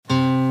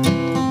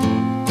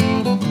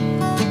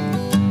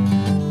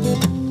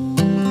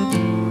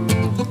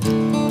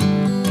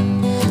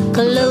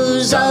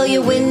Close all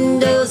your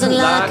windows and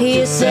lock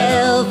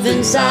yourself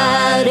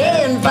inside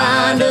and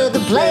find a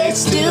good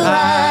place to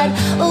hide.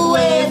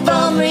 Away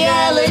from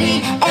reality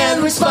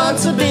and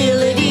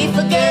responsibility.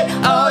 Forget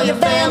all your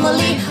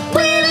family.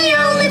 We're the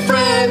only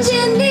friends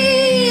you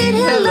need.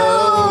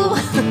 Hello.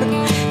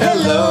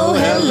 Hello,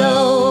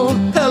 hello.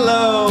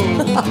 Hello.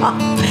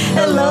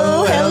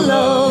 Hello,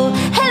 hello.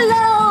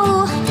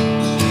 Hello.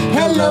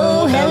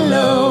 Hello,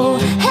 hello.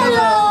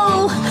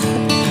 Hello.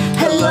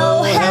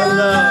 Hello,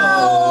 hello.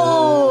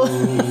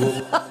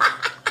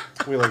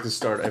 We like to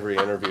start every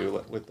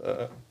interview with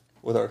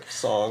our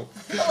song.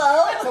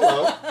 Hello.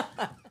 Hello.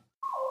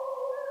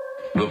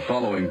 The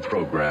following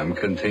program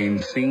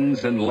contains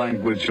scenes and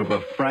language of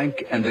a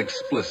frank and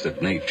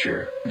explicit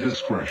nature.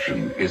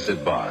 Discretion is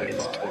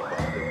advised.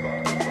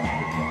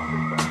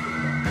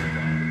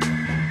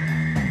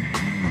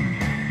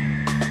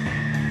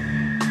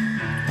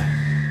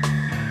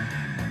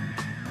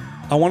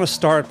 I want to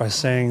start by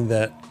saying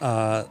that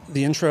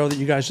the intro that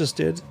you guys just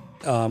did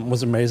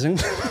was amazing.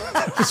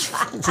 It was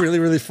really,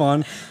 really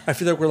fun. I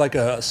feel like we're like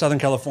a Southern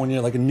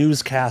California, like a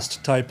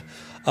newscast type,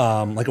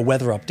 like a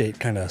weather update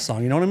kind of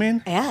song. You know what I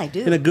mean? Yeah, I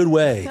do. In a good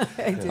way.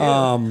 I do.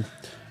 And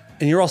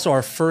you're also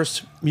our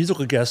first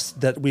musical guest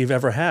that we've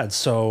ever had.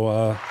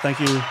 So thank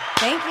you.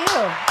 Thank you.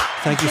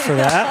 Thank you for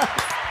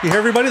that. You hear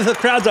everybody? The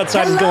crowd's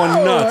outside is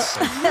going nuts.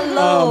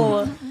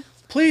 Hello.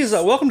 Please,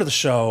 welcome to the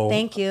show.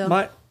 Thank you.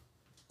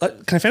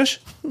 Can I finish?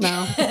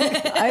 No.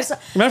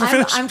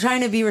 I'm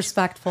trying to be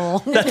respectful.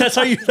 That's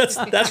how you.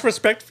 That's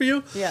respect for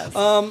you. Yes.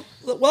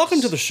 Welcome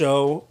to the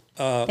show.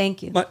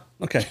 Thank you.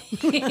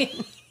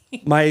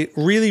 My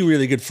really,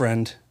 really good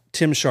friend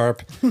Timm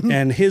Sharp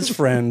and his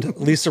friend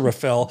Lisa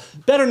Rieffel,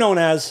 better known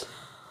as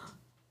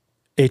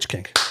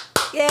Kink.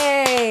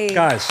 Yay.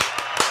 Guys.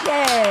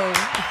 Yay.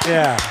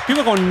 Yeah.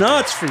 People are going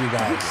nuts for you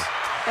guys.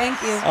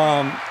 Thank you.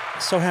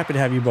 So happy to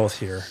have you both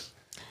here.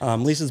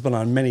 Lisa's been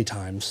on many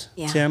times.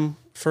 Yeah. Tim,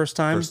 first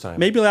time. First time.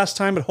 Maybe last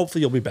time, but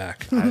hopefully you'll be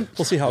back. We'll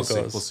see how it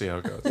goes. We'll see how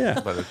it goes.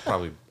 Yeah. But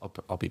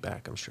I'll be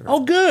back, I'm sure.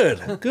 Oh,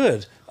 good.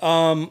 Good.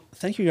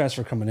 Thank you guys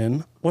for coming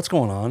in. What's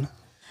going on?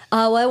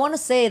 Well, I want to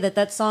say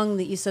that song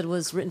that you said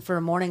was written for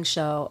a morning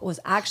show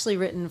was actually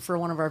written for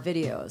one of our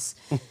videos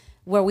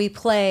where we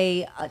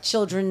play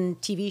children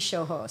TV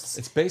show hosts.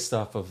 It's based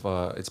off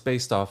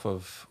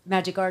of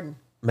Magic Garden.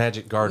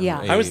 Magic Garden. Yeah.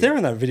 I was there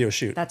in that video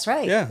shoot. That's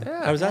right.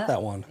 Yeah. I was at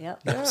that one.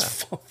 Yep. That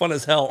was fun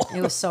as hell.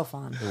 It was so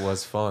fun. It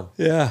was fun.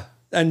 Yeah.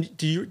 And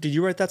did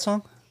you write that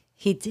song?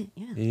 He did,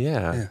 yeah.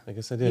 Yeah. I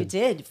guess I did. He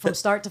did, from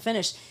start to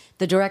finish.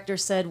 The director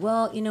said,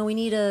 well, we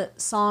need a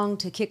song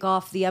to kick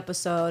off the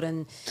episode.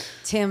 And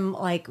Tim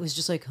was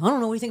just like, I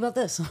don't know, what do you think about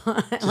this?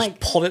 Just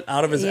pulled it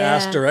out of his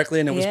ass directly,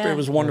 and it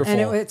was wonderful.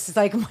 And it's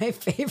like my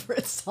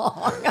favorite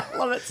song. I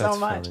love it so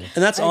much. Funny.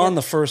 And that's on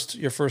your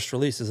first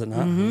release, is it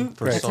not?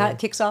 Mm-hmm. That's how it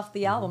kicks off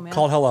the album, yeah.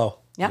 Called Hello.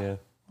 Yep. Yeah.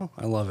 Oh,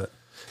 I love it.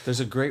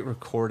 There's a great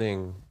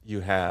recording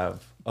you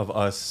have of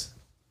us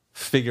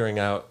figuring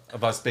out,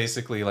 of us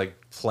basically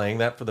playing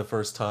that for the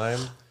first time.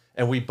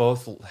 And we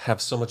both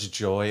have so much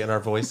joy in our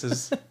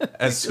voices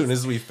as soon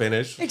as we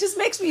finish. It just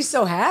makes me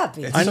so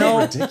happy. It's I know.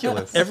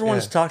 ridiculous.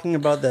 Everyone's talking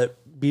about that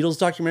Beatles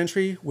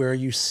documentary where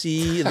you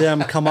see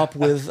them come up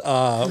with,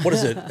 what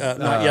is it?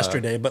 Not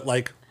Yesterday, but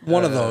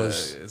one of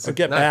those. Or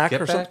Get Back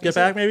or something. Get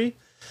Back, maybe?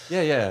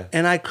 Yeah, yeah.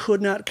 And I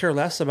could not care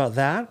less about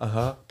that.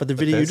 But the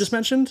video you just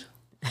mentioned,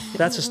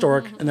 that's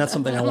historic, and that's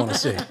something I want to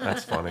see.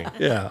 That's funny.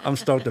 Yeah, I'm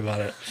stoked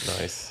about it.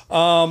 Nice.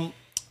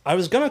 I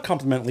was going to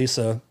compliment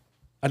Lisa.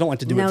 I don't like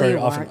to do it very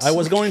often. I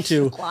was going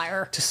to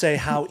say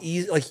how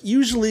easy,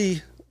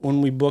 usually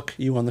when we book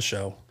you on the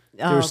show,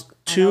 there's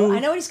I know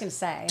what he's going to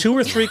say. 2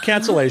 or 3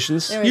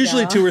 cancellations,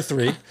 usually 2 or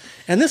 3.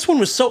 And this one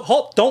was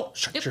don't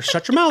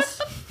shut your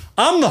mouth.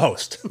 I'm the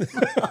host.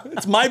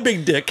 It's my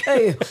big dick.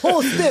 Hey,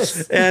 host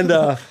this.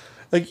 And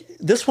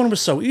this one was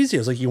so easy. I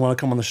was like, you want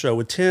to come on the show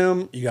with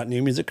Tim? You got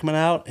new music coming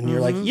out? And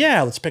you're like,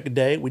 yeah, let's pick a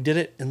day. We did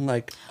it in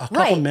a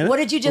couple minutes. What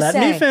did you just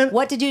say?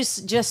 What did you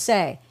just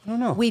say? I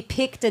don't know. We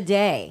picked a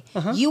day.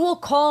 You will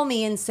call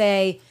me and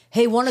say,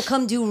 hey, want to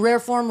come do Rare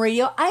Form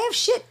Radio? I have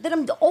shit that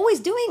I'm always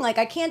doing.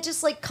 I can't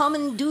just come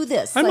and do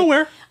this. I'm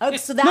aware.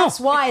 So that's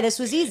why this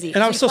was easy.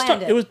 And I was so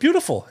stuck. It was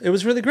beautiful. It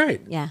was really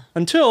great. Yeah.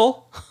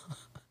 Until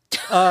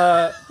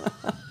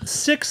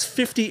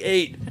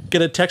 6:58,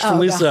 get a text from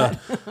Lisa,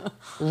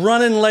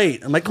 running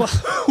late. I'm like, well,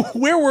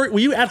 where were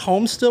you at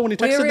home still when you texted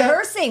that? We were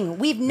rehearsing.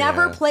 We've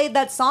never played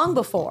that song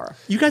before.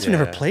 You guys have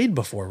never played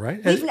before, right?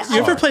 You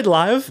ever played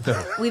live?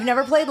 We've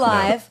never played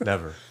live. No,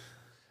 never.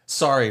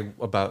 Sorry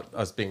about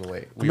us being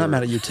late. I'm not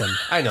mad at you, Tim.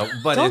 I know,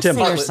 but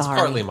It's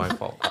partly my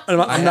fault.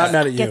 I'm not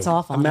mad at you. Gets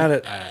off on I'm mad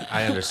at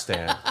I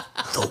understand.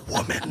 the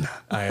woman.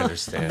 I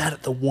understand. I'm mad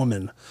at the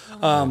woman.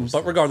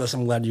 But regardless,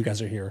 I'm glad you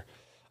guys are here.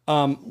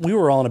 We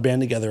were all in a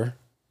band together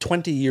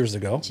 20 years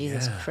ago.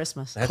 Jesus,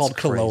 Christmas. Called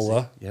crazy.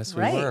 Kalola. Yes,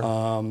 we Right.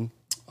 were.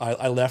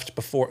 I left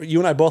before, you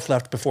and I both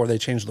left before they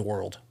changed the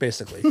world,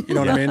 basically. You know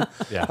what I mean?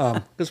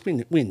 Yeah. Because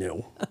we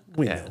knew.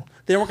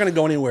 They weren't going to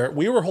go anywhere.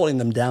 We were holding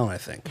them down, I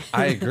think.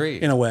 I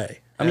agree. In a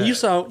way. I mean,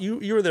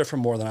 you were there for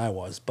more than I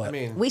was, but I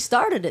mean, We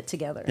started it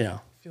together. yeah.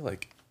 I feel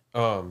like,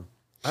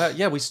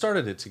 yeah, we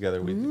started it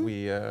together.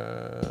 We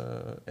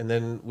and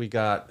then we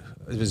got,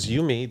 it was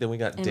you, me, then we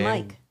got And Dan.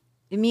 Mike.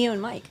 Me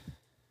and Mike.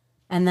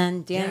 And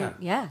then Dan,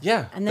 Yeah.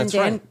 And then That's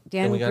Dan, right.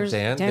 Dan, Then we got Gers-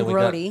 Dan, Dan then we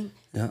got- Grody.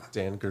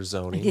 Dan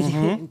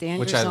Garzoni. Dan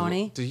Which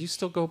Garzoni. do you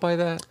still go by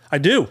that? I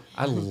do.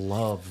 I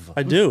love.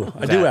 I do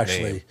That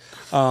actually.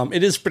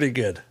 It is pretty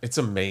good. It's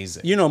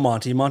amazing. You know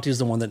Monty. Monty's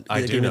the one that I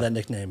gave do me know. that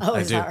nickname. Oh,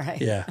 I is do. that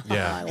right? Yeah.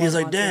 Yeah. He was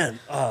like, Monty. Dan,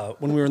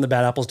 when we were in the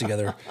Bad Apples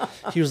together,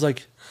 he was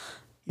like,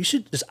 you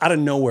should, just out of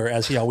nowhere,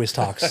 as he always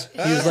talks,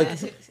 he was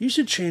like, you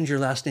should change your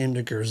last name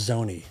to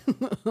Garzoni.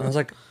 And I was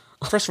like,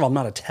 first of all, I'm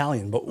not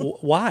Italian, but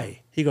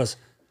why? He goes,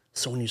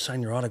 so when you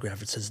sign your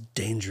autograph, it says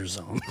Danger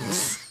Zone.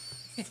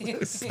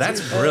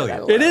 That's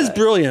brilliant. It is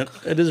brilliant.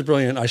 It is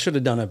brilliant. I should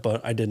have done it,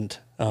 but I didn't.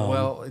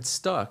 Well, it's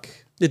stuck,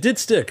 It did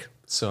stick.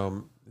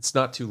 so it's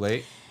not too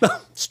late.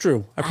 It's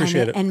true. I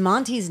appreciate it. And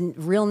Monty's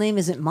real name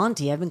isn't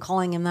Monty. I've been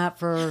calling him that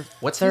for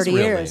What's his 30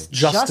 real years. name?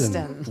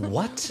 Justin.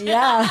 What?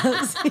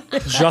 Yeah.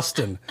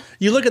 Justin.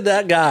 You look at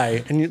that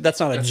guy, and that's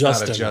not a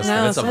Justin. Not a Justin.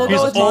 No, It's so a we'll He's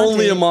go with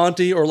only Monty. a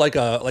Monty or like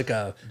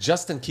a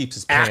Justin keeps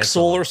his pants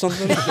Axel on. or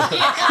something.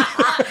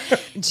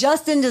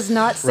 Justin does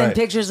not send Right.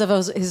 pictures of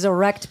his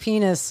erect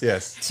penis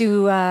Yes.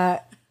 to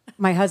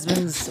my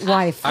husband's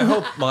wife. I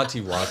hope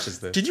Monty watches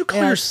this. Did you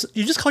call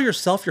you just call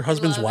yourself your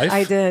husband's love it. wife?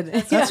 I did.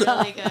 That's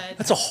really good.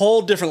 That's a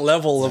whole different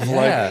level of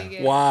Yeah. like,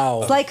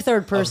 wow. It's like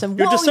third person.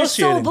 You're Whoa, you're so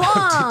dissociating.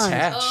 blonde.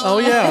 Detached. Oh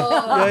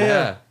yeah,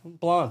 Yeah.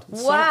 blonde.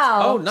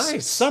 Wow. Oh,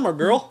 nice. Summer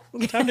girl,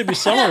 time to be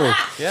summery.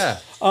 Yeah.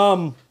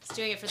 He's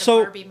doing it for the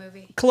So- Barbie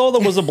movie.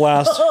 Calola was a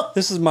blast.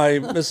 This is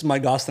my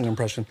Gosling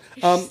impression.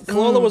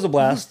 Calola was a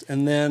blast,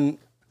 and then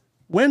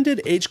when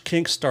did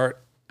Kink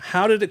start?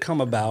 How did it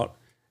come about?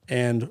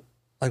 And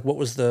like, what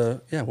was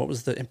the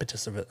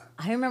impetus of it?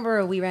 I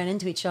remember we ran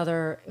into each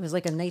other. It was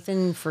like a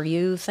Nathan for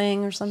You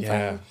thing or something.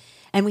 Yeah.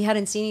 And we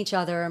hadn't seen each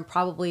other in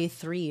probably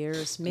 3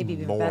 years, maybe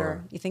even More.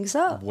 better. You think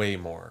so? Way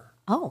more.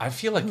 Oh. I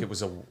feel like it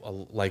was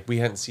like we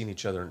hadn't seen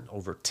each other in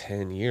over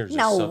 10 years.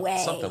 No or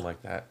way. Something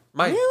like that.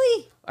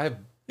 Really? I have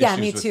Yeah,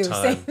 issues me with too.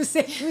 time.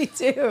 Same, me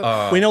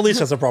too. We know Lisa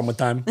has a problem with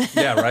time.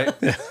 Yeah, right?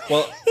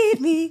 Well, Feed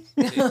me.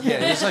 yeah,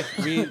 it was like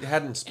we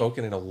hadn't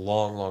spoken in a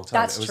long, long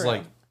time. That's it was true.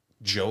 like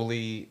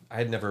Jolie. I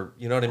had never,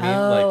 you know what I mean?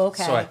 Oh, like,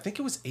 okay. So I think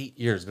it was 8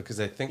 years because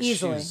I think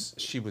Easily.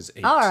 she was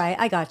 8. All right,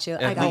 I got you.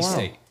 I At got least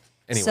you. 8.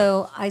 Anyway.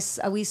 So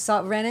we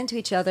ran into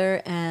each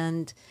other,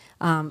 and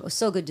it was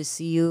so good to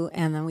see you.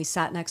 And then we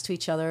sat next to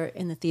each other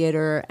in the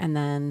theater, and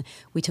then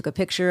we took a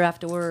picture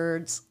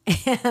afterwards.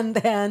 And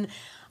then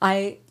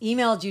I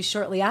emailed you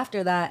shortly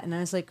after that, and I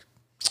was like,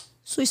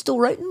 "So you still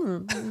writing? Or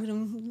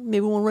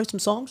maybe want to write some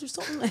songs or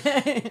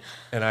something?"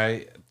 And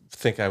I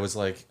think I was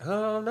like,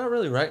 oh, I'm not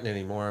really writing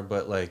anymore,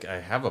 but like I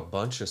have a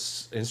bunch of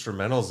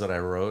instrumentals that I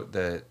wrote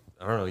that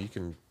I don't know, you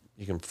can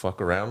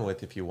fuck around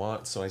with if you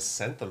want. So I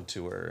sent them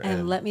to her.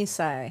 And let me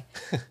say,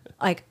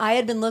 like, I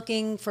had been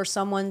looking for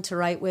someone to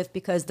write with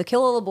because the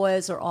Kill All the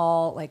Boys are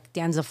all like,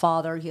 Dan's a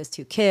father, he has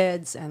 2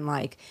 kids, and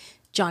like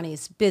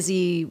Johnny's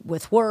busy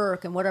with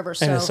work and whatever.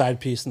 So And a side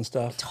piece and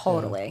stuff.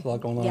 totally, Yeah, a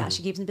lot going on. Yeah,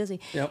 she keeps him busy.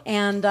 Yep.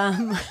 And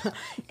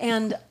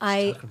and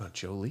I talking about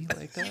Jolie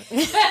like that?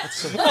 That's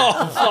so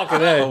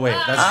Fucking A. Oh wait,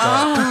 that's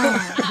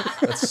dark.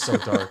 That's so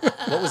dark.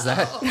 What was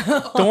that?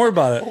 Don't worry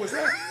about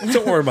it.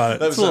 Don't worry about it.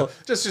 That It's was a little-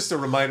 just a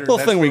reminder. little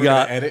that's thing what we we're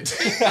gonna got. Edit.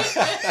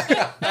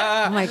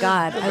 oh my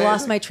god, I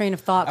lost my train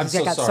of thought because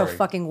I'm I got so so sorry.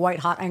 fucking white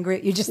hot angry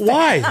at you just.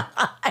 Why?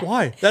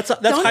 Why? That's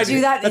Don't Heidi.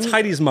 do that That's in-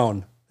 Heidi's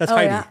moan. That's Oh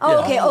Heidi. yeah.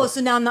 Oh okay. Oh,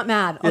 so now I'm not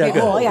mad. Okay.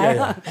 good. Cool. Yeah.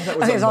 Yeah,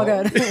 Okay, it's all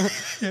good.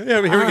 Yeah,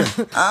 here we go.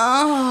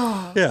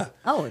 Yeah.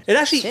 Oh, It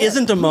actually shit.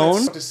 isn't a moan.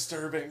 That's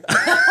disturbing.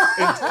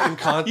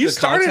 You the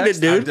started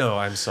context, it, dude. No,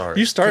 I'm sorry.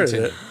 You started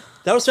Continue. it.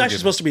 That was actually Forgive me.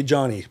 supposed to be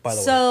Johnny, by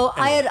the way. So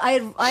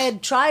I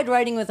had tried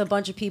writing with a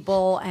bunch of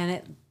people,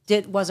 and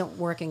it wasn't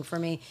working for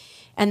me.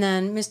 And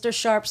then Mr.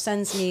 Sharp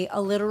sends me a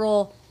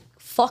literal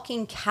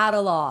fucking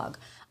catalog.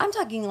 I'm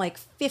talking like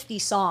 50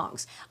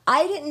 songs.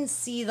 I didn't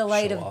see the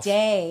light Show of off.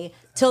 day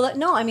till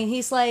no. I mean,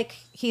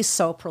 he's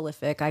so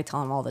prolific. I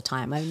tell him all the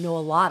time. I know a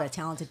lot of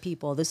talented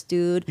people. This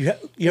dude. You have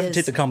to is-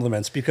 take the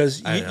compliments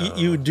because know.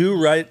 you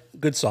do write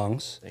good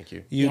songs. Thank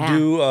you. You Yeah.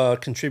 do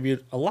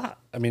contribute a lot.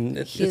 I mean,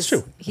 it's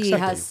true. He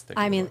Accept it. has. Thank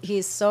you I mean, very much.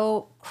 he's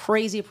so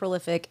crazy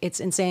prolific. It's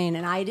insane.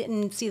 And I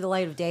didn't see the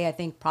light of day. I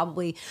think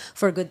probably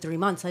for a good 3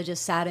 months. I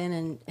just sat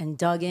in and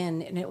dug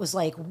in, and it was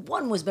like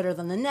one was better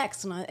than the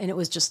next, and it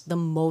was just the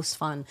most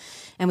fun.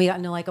 And we got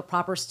into like a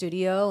proper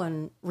studio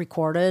and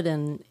recorded,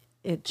 and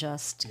it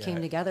just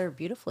came together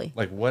beautifully.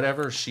 Like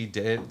whatever she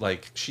did,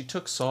 like she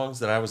took songs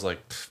that I was like,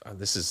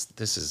 this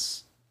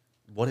is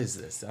what is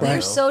this? I don't You're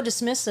know. so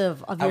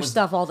dismissive of your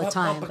stuff all the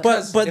time.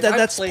 because But if I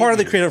that's played part of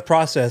the you- creative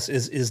process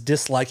is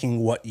disliking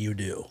what you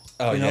do.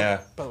 Oh you know?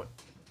 yeah.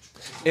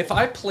 If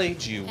I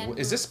played you,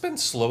 is this been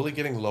slowly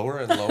getting lower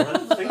and lower?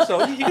 I think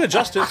so. You can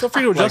adjust it. Feel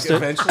free to adjust it.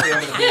 Eventually,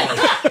 I'm gonna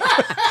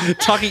be like.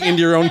 Talking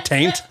into your own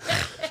taint.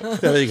 Yeah,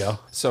 there you go.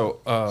 So,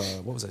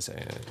 what was I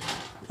saying?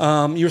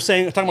 You were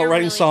talking about You're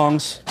writing really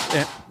songs.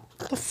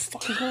 What the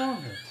fuck is going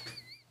on here?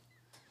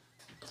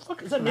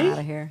 Fuck, is that I'm me? out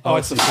of here. Oh,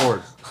 it's the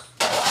cord.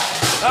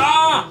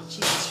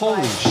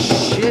 Holy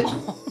shit.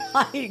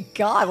 My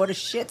God, what a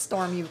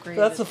shitstorm you've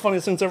created. That's the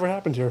funniest thing that's ever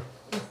happened here.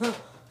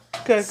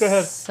 Okay, go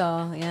ahead.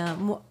 So, yeah.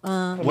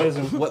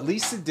 Amazing. What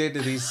Lisa did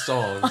to these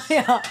songs.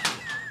 Yeah.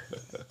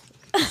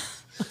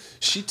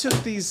 She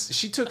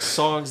took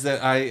songs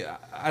that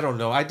I don't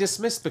know, I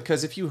dismissed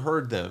because if you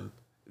heard them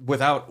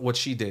without what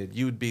she did,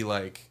 you would be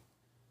like,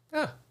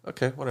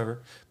 okay,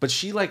 whatever. But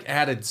she like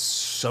added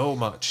so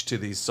much to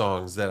these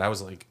songs that I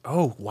was like,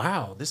 oh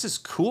wow, this is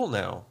cool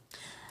now.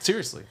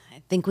 Seriously.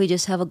 I think we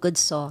just have a good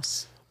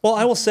sauce. Well,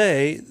 I will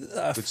say,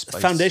 Good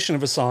spice. foundation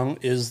of a song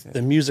is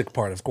the music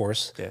part, of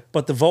course. Yeah.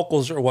 But the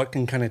vocals are what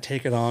can kind of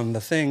take it on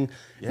the thing.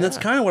 And that's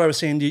Yeah. kind of what I was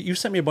saying. You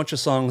sent me a bunch of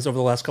songs over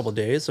the last couple of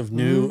days of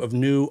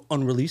new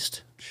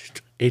unreleased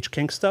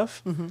Kink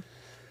stuff. And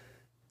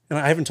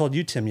I haven't told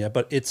you, Tim, yet,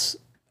 but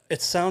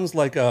it sounds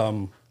like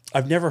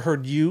I've never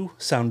heard you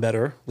sound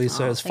better,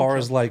 Lisa, as far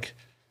as like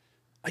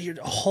a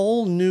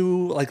whole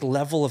new like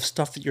level of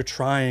stuff that you're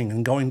trying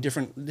and going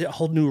different, a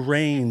whole new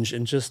range,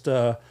 and just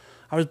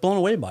I was blown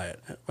away by it.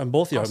 And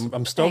both of you,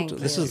 I'm stoked.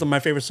 Thank This you. is my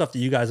favorite stuff that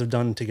you guys have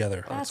done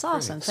together That's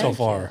awesome. so Thank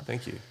far. you.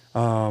 Thank you. I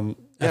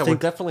Yeah, we're think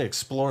definitely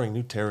exploring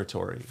new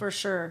territory, For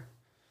sure.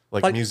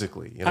 like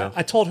musically, you know.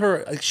 I told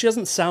her like, she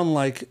doesn't sound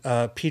like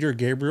Peter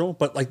Gabriel,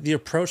 but like the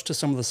approach to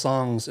some of the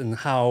songs and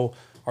how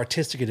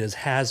artistic it is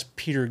has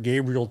Peter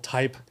Gabriel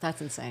type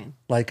That's insane.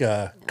 like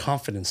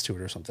confidence to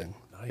it or something.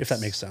 If that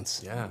makes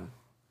sense. Yeah.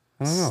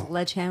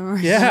 Sledgehammer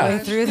Yeah.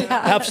 way through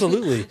that.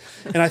 Absolutely.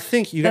 And I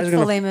think you guys That's are the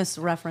gonna. lamest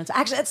reference.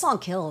 Actually, that song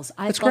kills.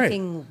 I It's great.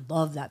 fucking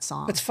love that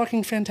song. It's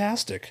fucking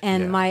fantastic.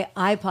 And Yeah. my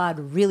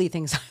iPod really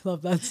thinks I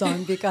love that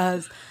song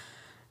because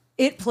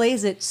it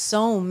plays it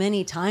so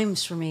many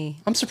times for me.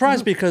 I'm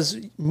surprised because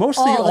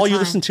mostly All the all you time.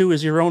 listen to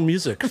is your own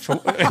music,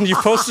 and you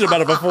posted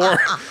about it before.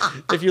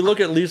 If you look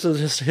at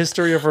Lisa's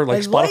history of her like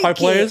I Spotify like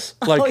plays,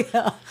 it. like Oh,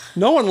 yeah.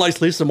 no one likes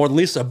Lisa more than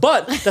Lisa,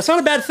 but that's not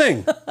a bad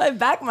thing. I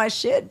back my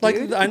shit, Like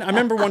dude. I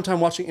remember one time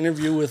watching an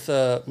interview with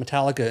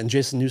Metallica and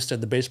Jason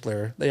Newsted, the bass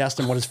player. They asked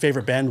him what his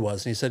favorite band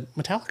was, and he said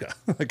Metallica.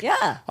 Like,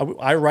 Yeah.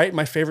 I write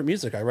my favorite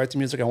music. I write the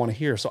music I want to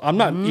hear. So I'm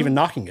not even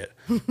knocking it.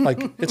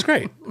 Like it's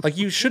great. Like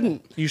you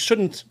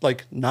shouldn't like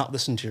not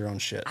listen to your own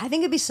shit. I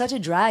think it'd be such a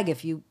drag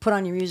if you put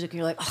on your music and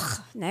you're like,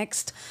 ugh,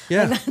 next.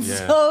 Yeah. Like, that's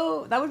Yeah.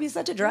 so, that would be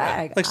such a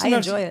drag. Like I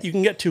sometimes enjoy it. you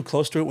can get too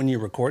close to it when you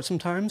record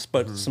sometimes,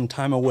 but some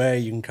time away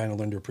you can kind of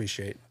learn to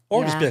appreciate.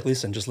 Or just Yeah. be like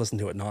Lisa and just listen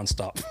to it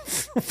nonstop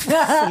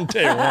from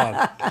day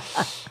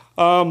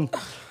one.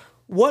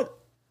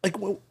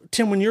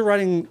 Tim, when you're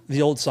writing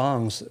the old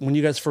songs, when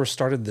you guys first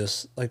started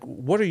this, like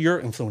what are your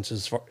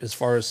influences as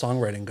far as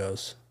songwriting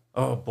goes?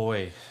 Oh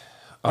boy.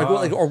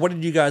 Or what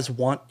did you guys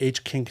want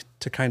Kink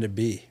to kind of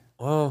be?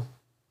 Well,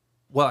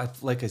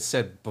 like I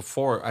said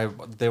before, I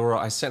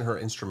sent her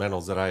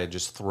instrumentals that I had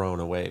just thrown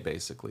away,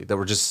 basically, that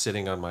were just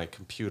sitting on my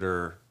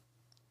computer,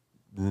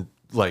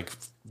 like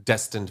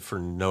destined for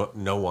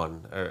no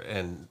one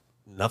and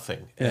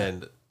nothing. Yeah.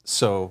 And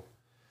so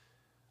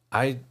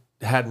I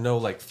had no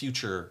like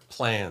future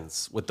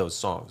plans with those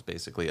songs,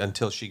 basically,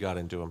 until she got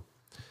into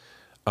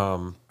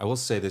them. I will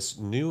say this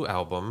new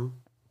album,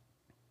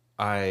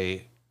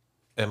 I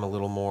am a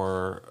little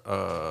more.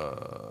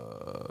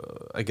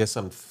 I guess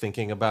I'm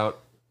thinking about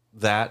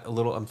that a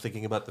little. I'm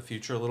thinking about the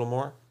future a little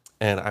more,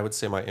 and I would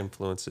say my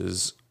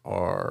influences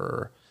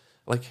are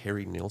I like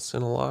Harry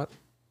Nilsson a lot.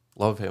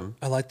 Love him.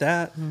 I like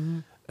that.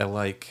 I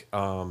like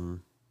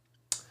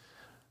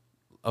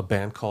a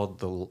band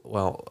called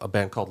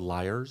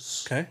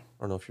Liars. Okay. I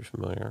don't know if you're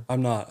familiar.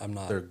 I'm not.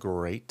 They're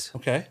great.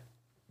 Okay.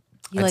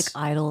 You like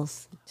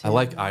idols. I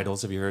like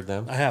Idols. Have you heard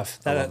them? I have.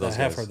 I love I those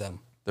have guys. heard them.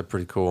 They're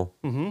pretty cool.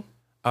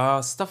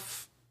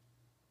 Stuff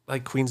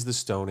like Queens of the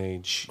Stone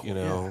Age, you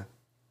know.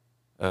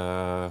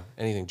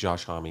 Anything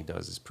Josh Homme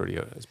does is pretty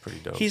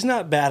dope. He's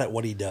not bad at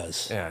what he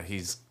does. Yeah,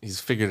 he's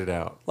figured it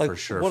out Like for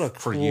sure. what a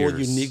for cool,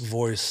 years. unique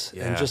voice, and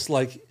Yeah. just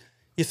like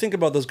you think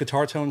about those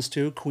guitar tones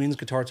too. Queen's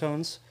guitar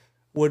tones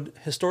would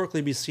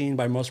historically be seen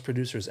by most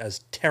producers as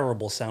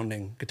terrible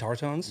sounding guitar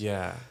tones.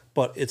 Yeah,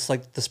 But it's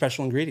like the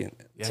special ingredient.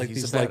 It's Yeah, like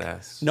he's these a like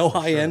badass, no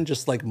for high end,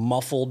 just like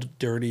muffled,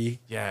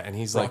 dirty. yeah, and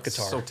he's Rock like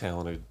guitar. so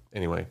talented.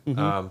 Anyway,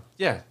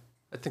 yeah,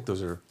 I think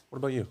those are. What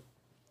about you?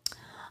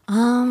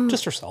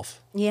 Just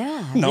herself.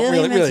 Yeah. No,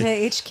 really, really.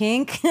 H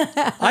Kink.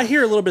 I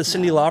hear a little bit of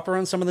Cyndi Lauper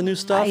on some of the new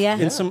stuff. yeah. In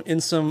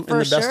the For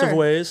best sure. of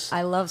ways.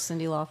 I love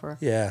Cindy Lauper.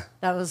 Yeah.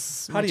 That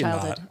was How my do you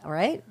childhood. not? All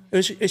right.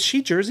 Is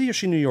she Jersey or is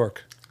she New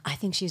York? I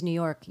think she's New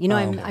York. You know,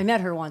 I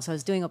met her once. I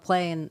was doing a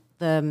play in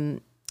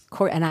the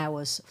court, and I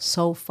was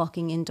so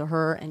fucking into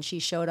her. And she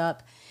showed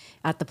up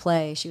at the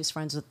play. She was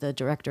friends with the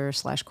director /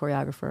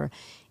 choreographer,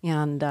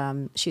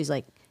 and she was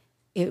like,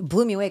 it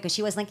blew me away because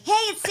she was like, "Hey,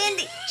 it's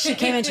Cindy." She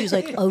came in. She was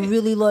like, "I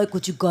really like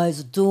what you guys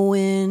are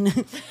doing,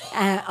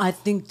 and I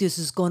think this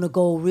is gonna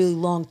go a really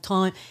long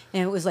time."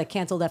 And it was like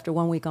canceled after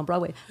 1 week on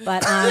Broadway.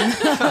 But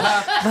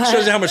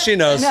Shows you how much she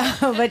knows.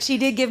 no, but she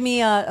did give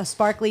me a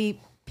sparkly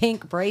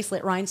pink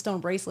bracelet, rhinestone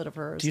bracelet of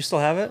hers. Do you still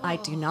have it? I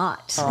do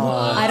not.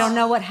 I don't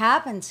know what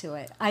happened to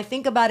it. I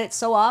think about it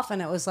so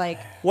often. It was like,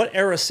 What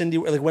era, Cindy?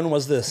 Like, when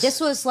was this? this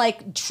was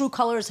like True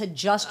Colors had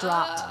just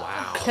dropped.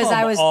 Wow. Because Come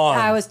on.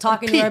 I was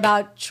talking to her Peak.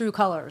 about True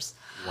Colors.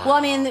 Well,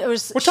 I mean, it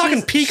was. We're talking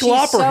she's- peak she's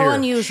Lopper so here.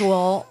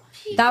 unusual.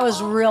 That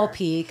was real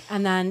peak.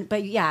 And then,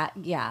 but yeah.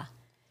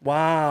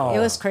 Wow. It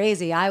was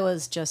crazy. I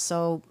was just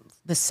so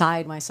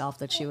beside myself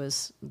that she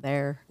was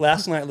there.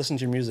 Last night, I listened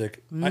to your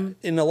music. Mm-hmm.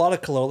 In a lot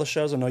of Kalola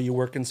shows, I know you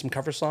work in some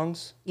cover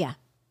songs. Yeah.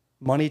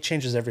 Money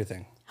changes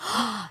everything.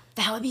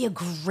 That would be a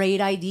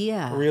great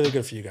idea. Really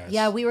good for you guys.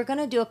 Yeah, we were going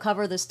to do a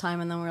cover this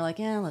time, and then we were like,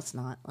 yeah, let's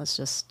not. Let's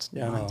just.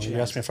 Yeah, I know. You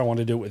asked me if I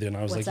wanted to do it with you, and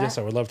I was What's like, yes,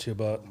 that? I would love to,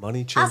 but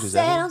Money I changes said,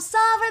 everything. I'm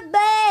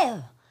sorry,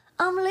 babe.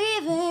 I'm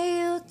leaving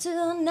you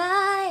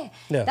tonight.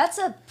 Yeah. That's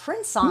a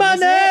Prince song,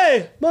 isn't it?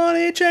 money!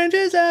 Money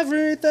changes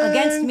everything.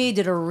 Against Me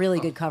did a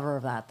really good cover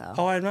of that, though.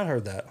 Oh, I have not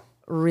heard that.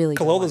 Really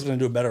good Kalola's one. going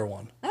to do a better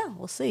one. Yeah,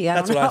 we'll see.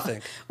 That's don't what I know.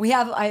 think. We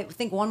have, I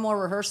think, one more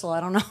rehearsal. I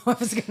don't know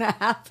if it's going to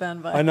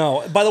happen, but I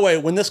know. By the way,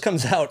 when this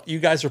comes out, you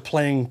guys are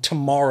playing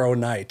tomorrow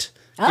night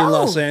in Oh.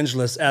 Los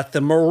Angeles at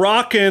the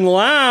Moroccan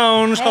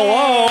Lounge.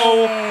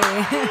 Hello.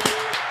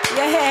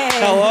 Yay!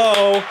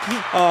 Hello.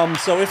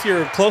 So if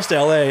you're close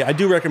to LA, I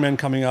do recommend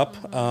coming up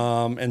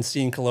and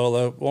seeing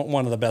Kalola,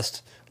 one of the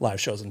best live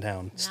shows in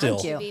town. Still,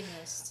 you. To be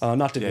missed.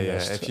 not to be Yeah.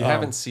 missed. If you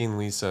haven't seen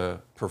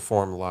Lisa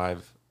perform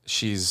live,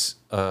 she's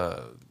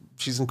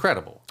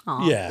incredible.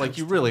 yeah, Like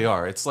you really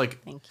are. It's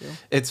like Thank you.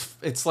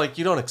 It's like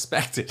you don't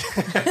expect it.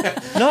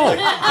 no,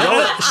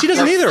 she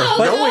doesn't either.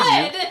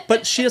 Good.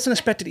 But she doesn't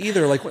expect it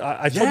either. Like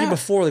I told you Yeah.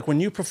 before, like when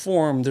you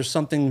perform, there's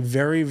something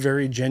very,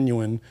 very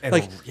genuine. And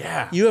like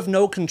yeah. you have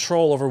no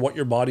control over what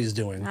your body's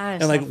doing, That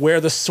is and like so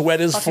where the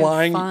sweat is fucking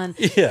flying. fun.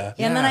 Yeah.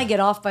 And then Yeah. I get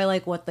off by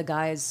like what the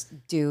guys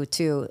do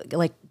too.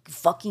 Like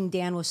fucking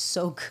Dan was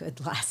so good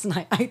last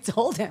night. I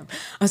told him,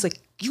 I was like,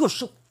 you are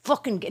so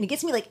fucking good. And it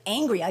gets me like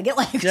angry. I get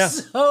like Yeah,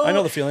 so I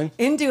know the feeling.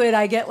 into it.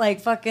 I get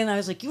like fucking, I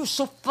was like, you were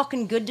so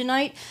fucking good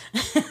tonight.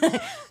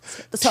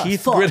 That's how I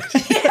Teeth fuck.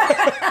 gritted.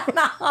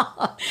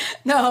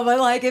 No, but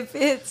like if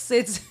it's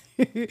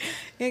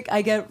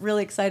I get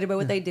really excited about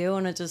what they do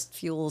and it just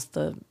fuels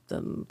the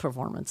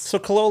performance. So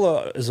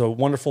Kalola is a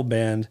wonderful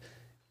band.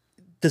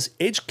 Does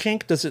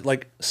Kink, does it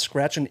like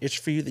scratch an itch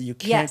for you that you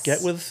can't Yes.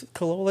 get with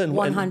Kalola? And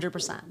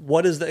 100%.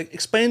 What is that?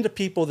 Explain to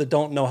people that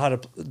don't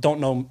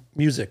know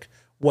music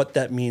what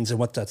that means and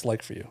what that's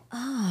like for you.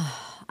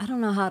 I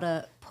don't know how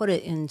to put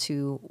it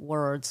into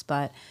words,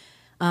 but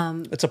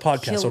It's a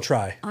podcast, so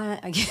try.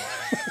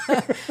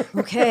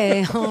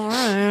 Okay, all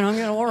right, I'm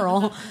gonna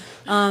whirl.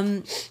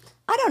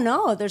 I don't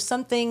know. There's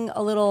something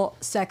a little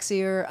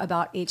sexier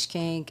about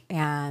Kink,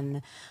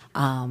 and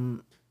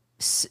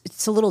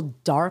it's a little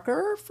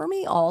darker for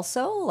me.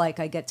 Also, like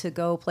I get to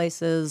go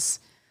places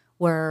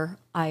where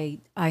I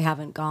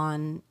haven't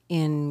gone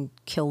in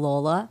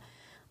Kalola.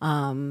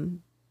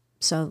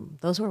 So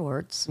those were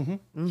words.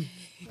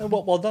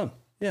 Well done.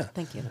 Yeah.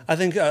 Thank you. I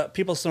think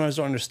people sometimes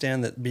don't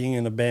understand that being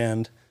in a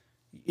band,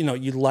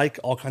 you like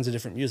all kinds of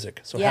different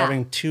music. So Yeah.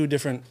 having two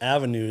different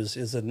avenues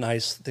is a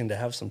nice thing to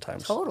have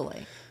sometimes.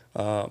 Totally.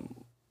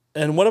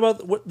 And what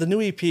about the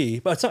new EP?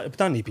 But it's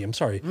not an EP. I'm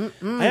sorry.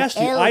 I asked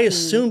you. I LP.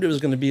 assumed it was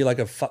going to be like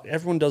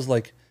everyone does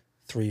like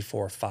 3,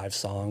 4, 5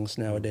 songs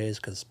nowadays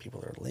because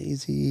people are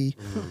lazy.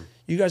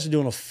 You guys are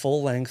doing a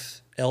full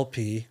length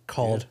LP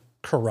called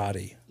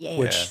Karate, Yeah.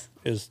 which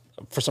is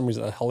for some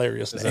reason a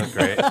hilarious name. Isn't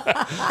that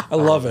great? I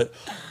love it.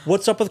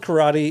 What's up with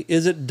Karate?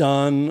 Is it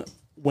done?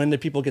 When do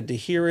people get to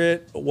hear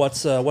it?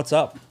 What's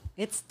up?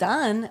 It's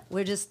done.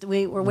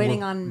 We're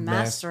waiting on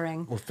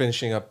mastering. We're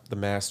finishing up the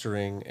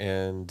mastering,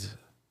 and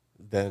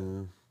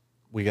then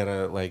we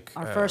gotta like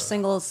Our first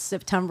single is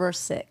September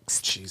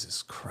 6th.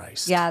 Jesus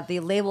Christ. Yeah, the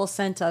label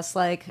sent us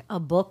like a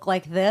book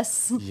like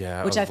this,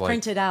 Yeah, which of, I've like,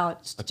 printed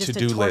out just to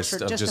to-do torture, list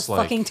of just just, to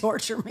like- fucking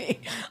torture me.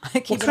 I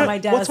keep it on my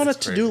desk. What's on a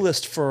to-do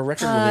list for a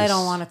record release? I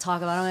don't want to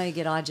talk about it. I'm going to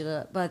get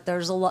agita, but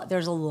there's a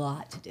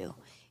lot to do.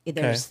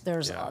 There's Yeah.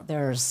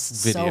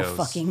 so Videos.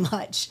 fucking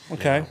much.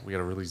 Okay. We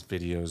gotta release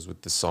videos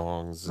with the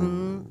songs,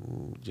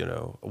 Mm-hmm.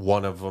 and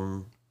one of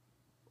them,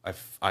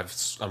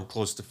 I'm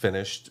close to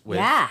finished with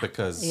Yeah.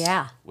 because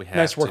Yeah. we have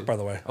Nice work, to. by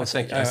the way. Oh,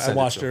 thank you. I sent it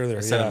watched to him. earlier.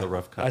 I sent yeah. him the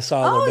rough cut. I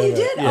saw a Oh, little you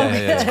bit of it. did? Yeah, Oh,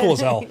 yeah, it's cool as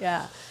hell.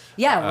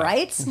 Yeah,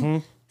 right? Mm-hmm.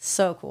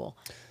 So cool.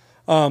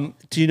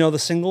 Do you know the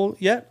single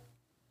yet?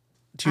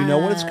 Do you know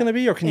what it's going to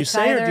be, or can you It's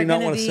say, or either do you not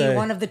gonna want to be say?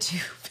 one of the 2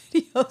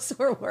 videos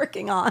we're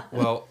working on.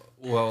 Well,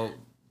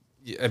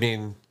 I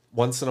mean,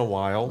 once in a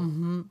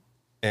while,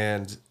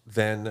 and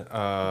then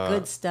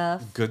Good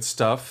stuff. good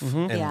stuff,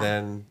 and Yeah.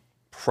 then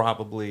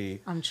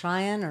probably I'm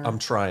trying. I'm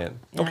trying,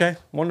 Okay,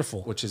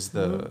 wonderful. which is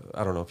the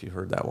I don't know if you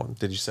heard that one.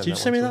 Did you send? Did you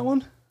send me to that him?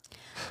 one?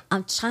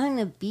 I'm trying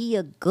to be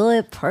a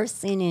good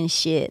person and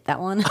shit. That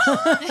one.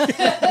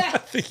 I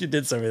think you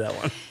did send me that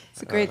one.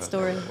 It's a great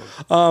story.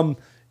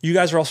 You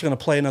guys are also going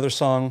to play another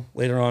song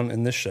later on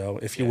in this show,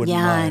 if you wouldn't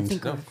Yeah, mind. I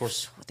think No, of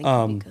course.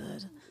 it'll be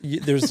good.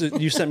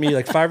 You sent me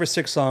like 5 or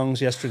 6 songs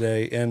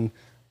yesterday, and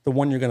the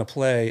one you're going to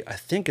play, I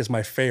think, is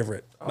my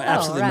favorite.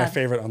 Absolutely my rad.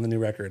 favorite on the new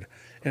record.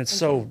 and it's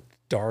so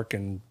dark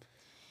and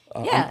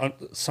Yeah.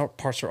 some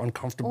parts are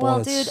uncomfortable. Well,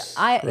 and dude, it's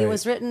it great.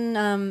 was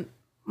written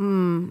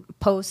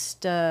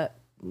post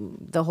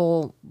the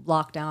whole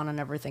lockdown and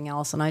everything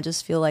else, and I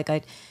just feel like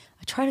I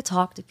try to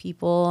talk to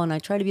people and I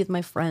try to be with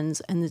my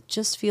friends, and it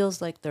just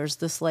feels like there's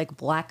this like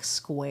black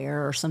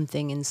square or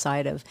something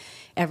inside of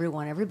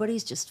everyone.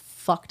 Everybody's just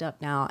fucked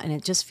up now, and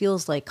it just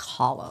feels like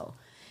hollow.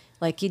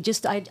 Like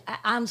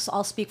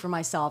I'll speak for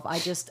myself.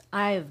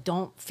 I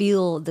don't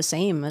feel the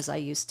same as I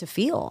used to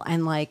feel,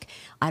 and like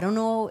I don't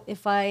know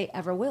if I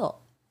ever will.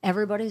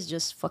 Everybody's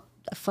just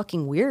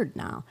fucking weird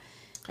now,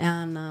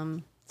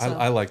 and so.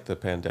 I like the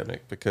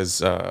pandemic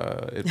because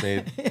it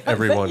made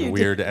everyone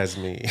weird as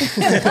me.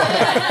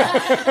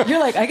 You're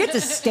like, I get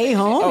to stay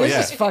home.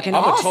 This is fucking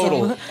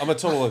awesome. I'm a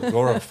total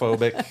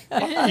agoraphobic.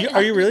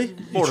 Are you really?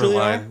 You truly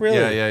are? Borderline.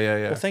 Really?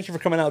 Yeah. Well, thank you for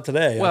coming out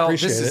today. I Well,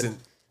 appreciate this it. isn't.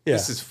 Yeah.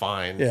 This is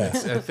fine. Yeah.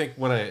 I think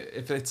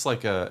if it's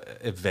like a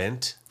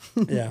event,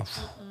 Yeah.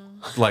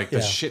 like the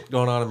Yeah. shit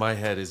going on in my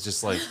head is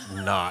just like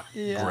not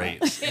great.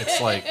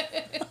 It's like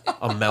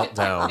a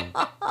meltdown.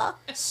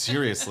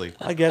 Seriously.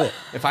 I get it.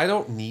 If I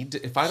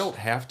don't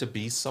have to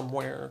be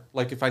somewhere,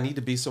 like if I need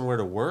to be somewhere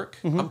to work,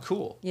 I'm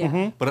cool.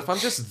 Yeah. But if I'm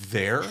just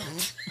there,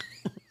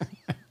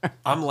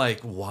 I'm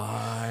like,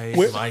 why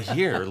am I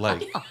here?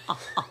 Like,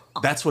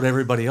 that's what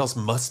everybody else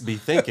must be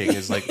thinking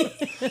is like,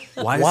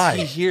 why is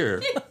he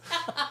here?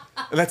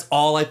 And that's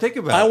all I think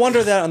about. I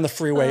wonder that on the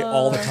freeway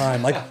all the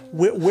time. Like,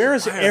 where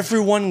is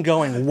everyone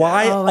going?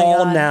 Why Oh my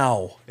all God.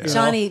 now? You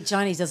know?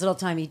 Johnny does it all the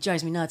time. He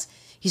drives me nuts.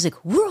 He's like,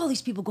 where are all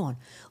these people going?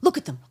 Look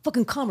at them.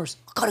 Fucking commerce.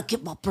 I gotta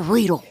get my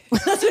burrito.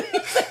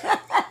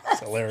 It's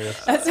hilarious.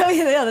 That's how,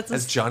 yeah, that's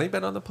Has Johnny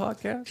been on the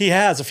podcast? He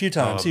has a few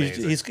times. Oh,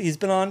 amazing. He's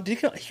been on. Did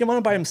he come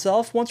on by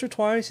himself once or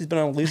twice? He's been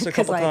on Lisa a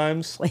couple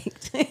times.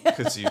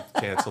 Because you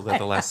canceled at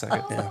the last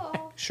second.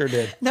 Sure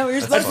did. No, we were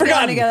I'd supposed to be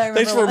on forgotten. together. I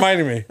Thanks for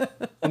remember reminding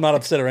me. I'm not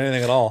upset or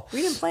anything at all.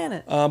 We didn't plan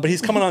it. But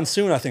he's coming on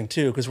soon, I think,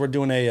 too, because we're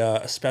doing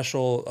a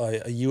special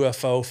a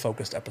UFO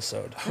focused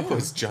episode. Oh,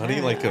 is Johnny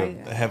like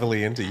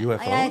heavily into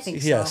UFOs? I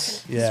think so.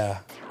 Yes, yeah,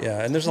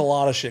 and there's a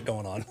lot of shit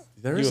going on.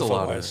 There is a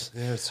lot of UFO-wise.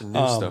 there's some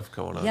new stuff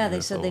going on. Yeah, in they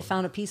UFO. said they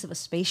found a piece of a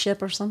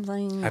spaceship or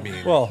something. I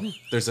mean, Well-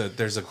 there's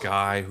a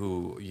guy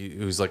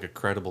who's like a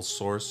credible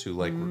source who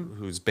like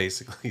who's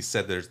basically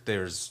said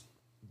there's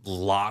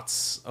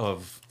lots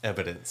of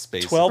evidence.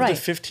 Basically, 12 to Right.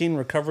 15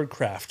 recovered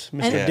craft.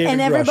 Mr. and, David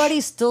and Grush.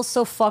 everybody's still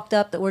so fucked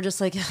up that we're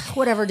just like,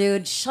 whatever,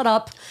 dude, shut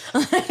up.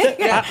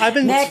 I've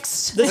been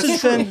Next.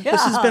 This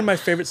has been my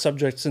favorite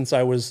subject since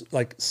I was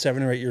like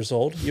 7 or 8 years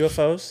old.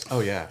 UFOs. Oh,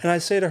 yeah. And I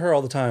say to her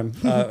all the time,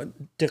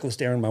 Dickless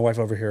Darren, my wife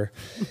over here,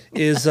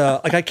 is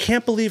like I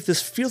can't believe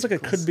this feels like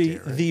it could be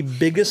the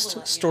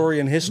biggest story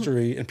in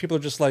history, and people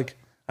are just like,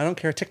 I don't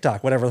care,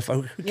 TikTok, whatever the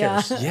fuck. Who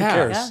Yeah. cares? yeah, Who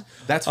cares? Yeah.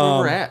 that's where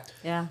we're at.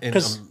 Yeah. in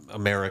 'Cause-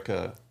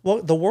 America.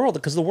 Well, the world,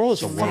 because the world is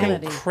fucking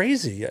Humanity.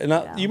 crazy. And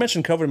you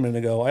mentioned COVID a minute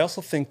ago. I also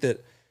think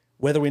that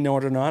whether we know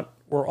it or not,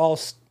 we're all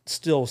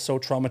still so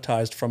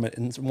traumatized from it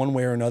in one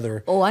way or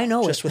another. Oh, I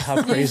know just it. with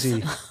how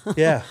crazy.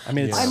 Yeah, I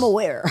mean, it's, I'm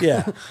aware.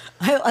 Yeah,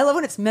 I love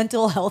when it's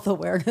Mental Health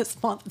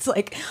Awareness Month. It's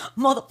like,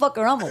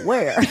 motherfucker, I'm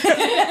aware.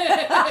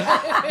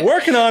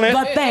 working on it.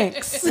 But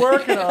thanks.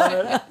 Working on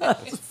it.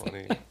 That's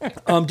funny.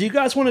 Do you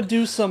guys want to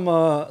do some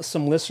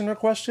listener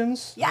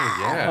questions?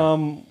 Yeah.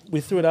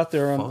 We threw it out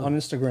there on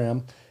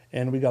Instagram,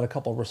 and we got a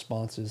couple of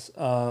responses.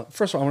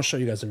 First of all, I want to show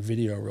you guys a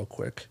video real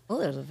quick. Oh,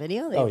 there's a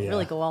video. They Oh yeah,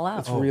 really go all out.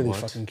 It's really what?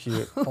 fucking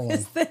cute. Hold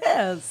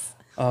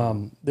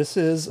on. This.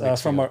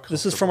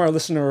 This is from our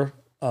listener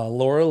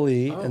Laura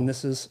Lee, and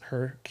this is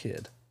her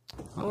kid.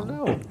 Oh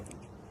no.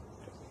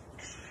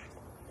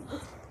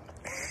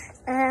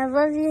 I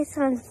love you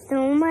song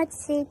so much,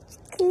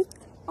 Kink.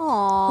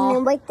 Aww.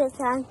 And like the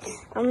song,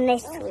 I'm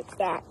nice with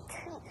that.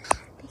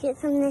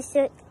 Because I'm nice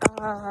with,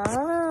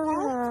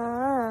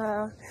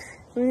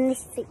 I'm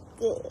nice with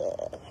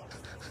it.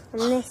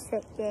 I'm nice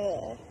with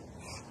it.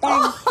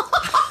 Then,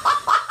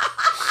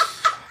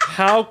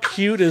 How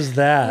cute is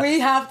that? We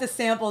have to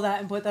sample that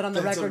and put that on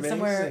the That's record amazing.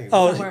 somewhere.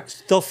 Oh, somewhere.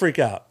 they'll freak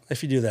out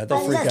if you do that. They'll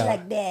freak Just out.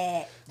 like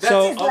that.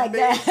 So Like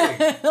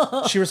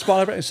that. she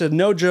responded and said,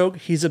 "No joke.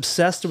 He's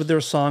obsessed with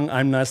their song.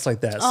 I'm nice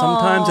like that.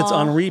 Sometimes it's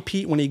on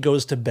repeat when he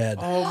goes to bed.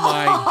 Oh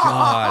my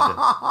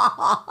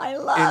god. I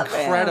love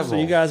Incredible. So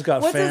you guys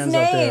got What's his fans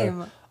out there.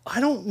 name? I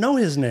don't know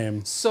his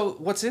name. So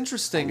what's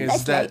interesting is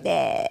Just that like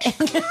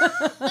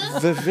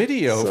that. the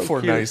video for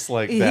cute. Nice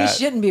Like He That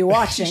shouldn't be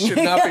watching. should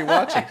not be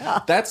watching.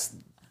 That's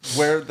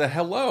where the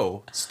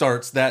hello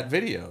starts that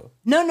video.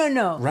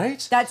 No.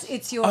 Right?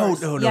 It's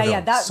yours. Oh, no, Yeah.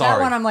 no. That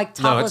Sorry. one I'm like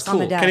No, topless it's on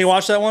the cool. desk. Can you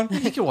watch that one?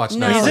 You can watch No.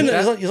 Nice He's, Like into,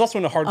 That. he's also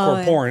into hardcore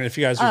yeah. porn. If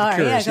you guys are Oh,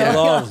 curious, yeah, he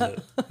go. loves it.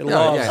 He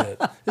loves yeah.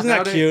 it. Isn't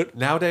that cute?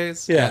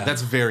 Nowadays, Yeah.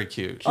 that's very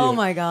cute. Oh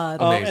my God.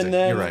 Amazing. And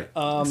then You're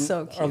right.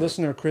 So cute. our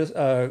listener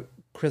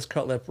Chris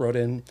Cutlip wrote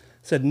in,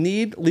 said,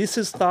 "Need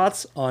Lisa's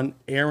thoughts on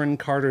Aaron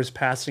Carter's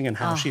passing and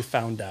how she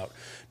found out."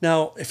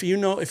 Now, if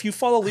you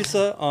follow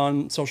Lisa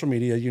on social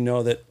media, you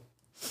know that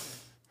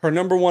her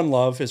number one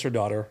love is her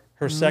daughter.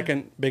 Her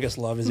second biggest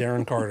love is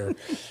Aaron Carter,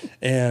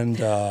 and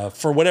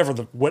for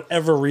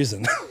whatever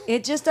reason,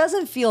 It just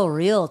doesn't feel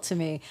real to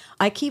me.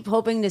 I keep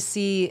hoping to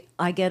see.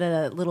 I get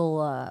a little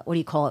what do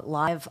you call it?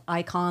 Live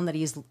icon that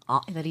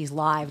he's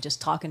live,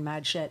 just talking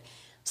mad shit.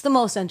 It's the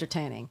most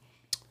entertaining.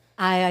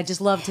 I just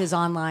loved his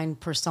online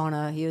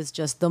persona. He was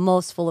just the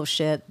most full of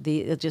shit.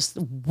 Just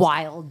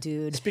wild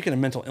dude. speaking of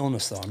mental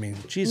illness, though, I mean,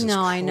 Jesus.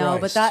 No, I know,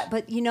 Christ.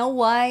 but you know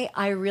why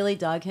I really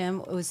dug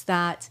him was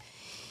that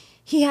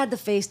he had the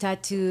face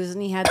tattoos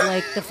and he had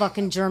like the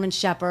fucking German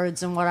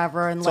shepherds and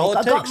whatever, and all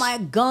like it I got takes. my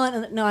gun.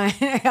 And, no,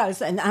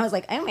 and I was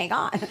like, oh my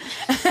god.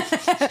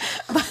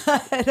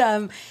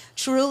 But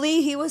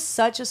truly, he was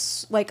such a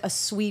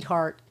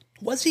sweetheart.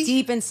 Was he?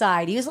 Deep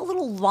inside, he was a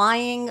little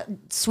lying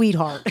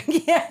sweetheart.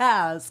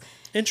 Yes.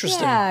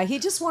 Interesting. Yeah, he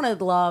just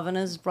wanted love, and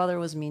his brother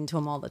was mean to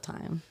him all the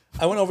time.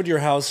 I went over to your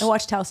house. I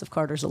watched House of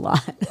Carters a lot.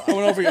 I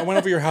went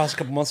over your house a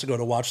couple months ago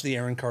to watch the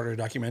Aaron Carter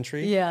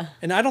documentary. Yeah.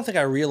 And I don't think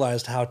I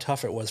realized how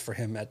tough it was for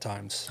him at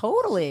times.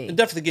 Totally. It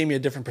definitely gave me a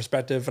different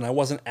perspective, and I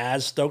wasn't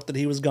as stoked that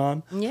he was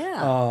gone.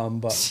 Yeah.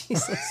 But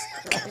Jesus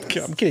Christ.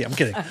 I'm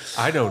kidding.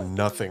 I know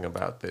nothing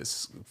about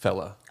this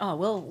fella. Oh,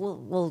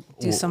 we'll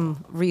do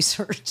some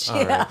research.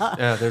 All Yeah. right.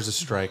 Yeah, there's a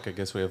strike. I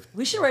guess we have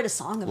We should write a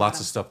song about lots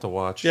him. of stuff to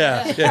watch.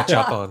 Yeah. Catch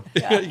up on.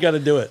 You got to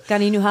do it. Got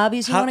any new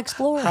hobbies you want to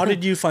explore? How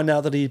did you find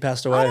out that he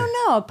passed away? I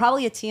don't know.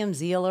 Probably a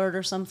TMZ alert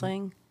or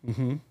something.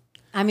 Mm-hmm.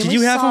 I mean, Did we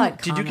you have saw him?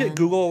 it Did you get coming.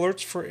 Google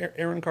alerts for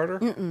Aaron Carter?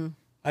 Mm-mm.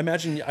 I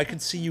imagine I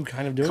could see you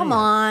kind of doing Come it.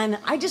 on,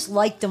 I just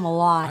liked him a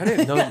lot. I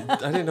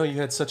didn't know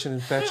you had such an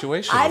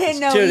infatuation. I with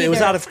didn't this know Dude, it was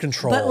either. out of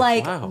control. But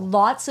like, Wow.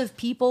 lots of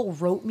people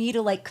wrote me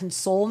to like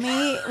console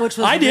me, which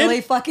was I did.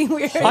 really fucking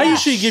weird. I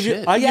usually give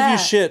you. I give you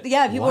shit.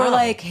 Yeah, people were Wow.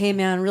 like, "Hey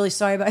man, really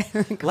sorry about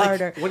Aaron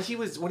Carter." Like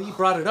when he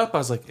brought it up, I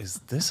was like, "Is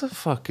this a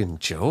fucking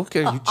joke?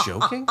 Are you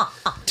joking?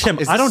 Tim,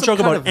 Is I this don't some joke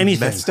kind about of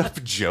anything. Messed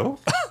up joke?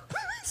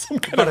 Some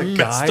kind About of a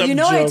messed guy? up You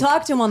know, I joke.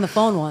 talked to him on the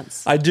phone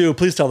once. I do.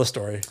 Please tell the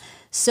story.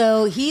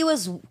 So he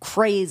was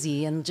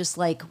crazy and just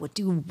like would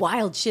do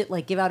wild shit,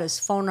 like give out his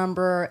phone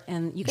number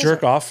and you guys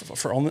Jerk off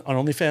for on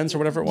OnlyFans or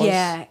whatever it was.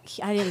 Yeah,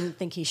 I didn't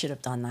think he should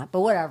have done that,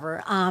 but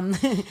whatever.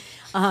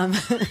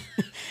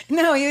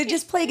 No, he would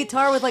just play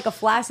guitar with like a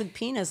flaccid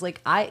penis. Like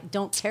I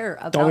don't care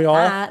about Don't we all?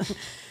 that.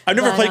 I've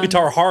never But, played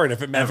guitar hard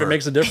if it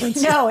makes a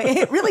difference. No,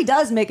 it really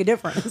does make a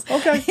difference.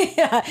 Okay.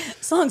 Yeah,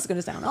 song's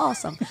gonna sound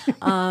awesome.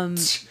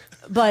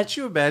 But Could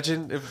you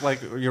imagine if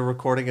like you're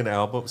recording an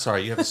album?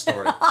 Sorry, you have a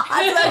story.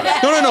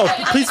 No.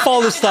 Please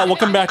follow this thought. We'll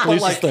come back to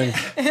Lisa's like-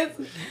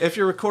 thing. If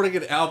you're recording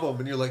an album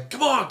and you're like,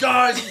 "Come on,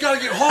 guys, you gotta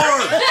get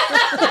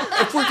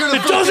hard. If we're gonna,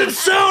 It doesn't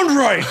sound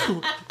right.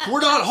 we're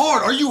not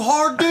hard. Are you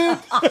hard, dude?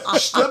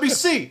 Let me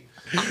see.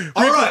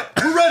 All right,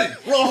 we're ready.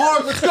 We're all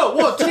hard. Let's go.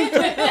 1, 2,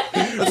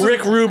 3.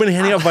 Rick Rubin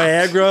handing out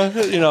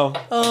Viagra. You know.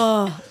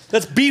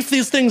 Let's beef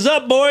these things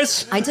up,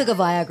 boys. I took a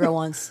Viagra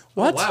once.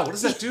 What? Wow, what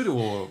does that do to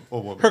a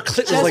woman? Her clit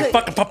was Does like it-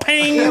 fucking It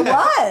pa-pang.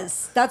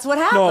 was. That's what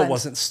happened. No, it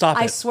wasn't. Stop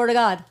I it. swear to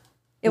God,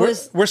 it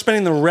was. We're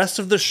spending the rest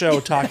of the show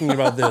talking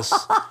about this.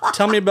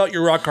 Tell me about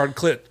your rock hard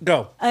clit.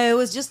 Go. It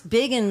was just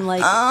big and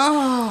like,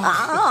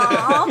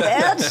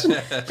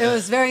 bitch. It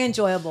was very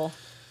enjoyable.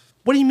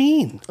 What do you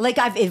mean? Like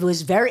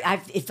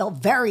it felt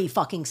very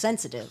fucking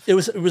sensitive. It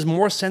was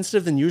more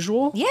sensitive than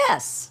usual?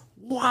 Yes,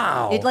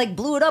 Wow. it like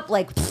blew it up.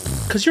 Like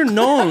Because you're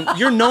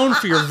known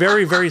for your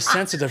very, very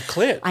sensitive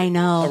clit. I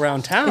know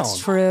Around town. It's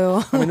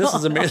true. I mean, this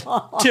is amazing.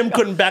 Tim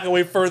couldn't back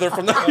away further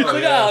from that. He's like,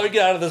 let me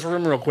get out of this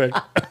room real quick.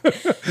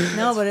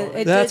 No, but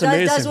it That's does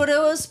amazing. what it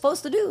was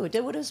supposed to do. It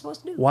did what it was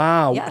supposed to do.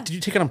 Wow. Yeah. Did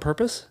you take it on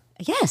purpose?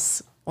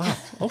 Yes. Wow.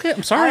 Okay,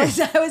 I'm sorry.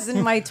 I was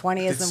in my 20s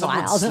Did and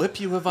someone wild. slip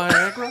you a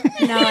Viagra?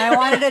 No, I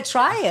wanted to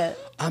try it.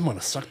 I'm going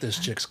to suck this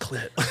chick's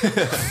clit.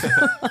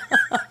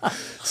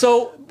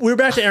 So we're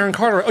back to Aaron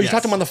Carter. Oh, you Yes.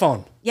 talked to him on the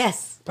phone.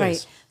 Yes, Please.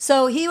 right.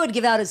 So he would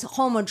give out his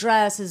home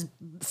address, his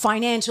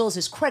financials,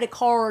 his credit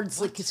cards,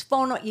 like his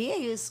phone. Yeah,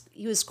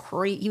 he was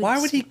crazy. Why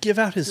would he give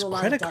out his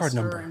credit card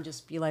number? And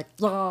just be like,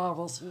 oh,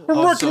 we'll see. I'm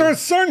working so- on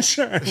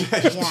sunshine.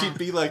 She'd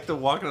be like the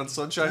walking on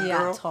sunshine Yeah,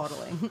 girl.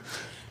 totally.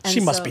 She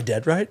And must so- be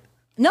dead, right?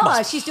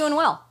 No, she's doing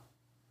well.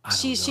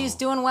 She's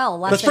doing well.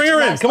 Let's bring her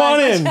in. Come on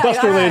in,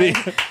 Buster lady.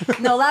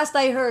 No, last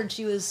I heard,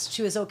 she was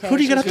okay. Who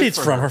do you She get was-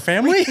 updates from? Her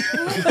family?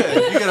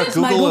 You got a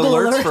Google, my Google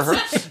alerts for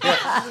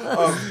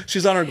her.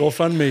 She's on her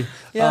GoFundMe.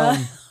 Yeah.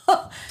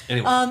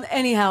 Anyway,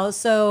 Anyhow,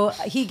 so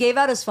he gave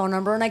out his phone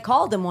number, and I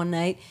called him one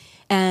night,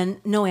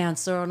 and no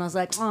answer. And I was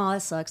like, oh,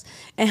 that sucks.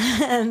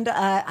 And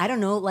I don't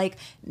know, like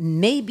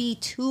maybe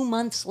 2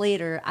 months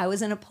later, I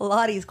was in a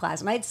Pilates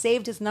class, and I had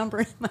saved his number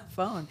in my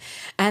phone.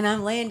 And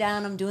I'm laying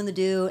down, I'm doing the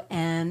do,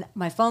 and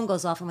my phone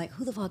goes off. I'm like,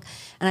 who the fuck?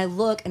 And I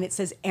look, and it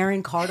says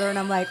Aaron Carter, and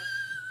I'm like,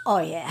 oh,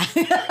 yeah.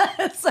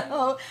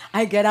 So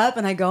I get up,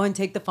 and I go and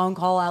take the phone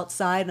call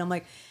outside, and I'm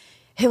like,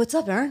 hey, what's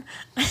up, Aaron?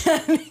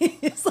 And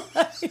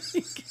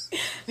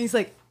he's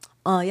like,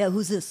 oh, yeah,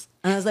 who's this?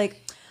 And I was like,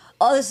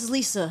 oh, this is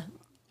Lisa.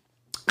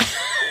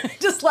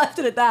 Just left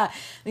it at that.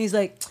 And he's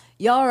like,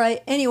 yeah, all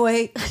right.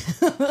 Anyway,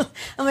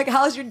 I'm like,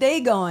 how's your day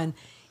going?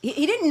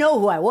 he didn't know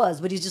who I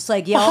was, but he's just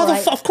like, yeah, all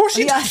right. Of course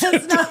he yeah,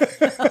 did.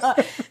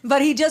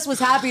 But he just was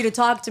happy to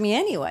talk to me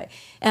anyway.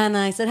 And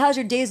I said, how's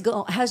your day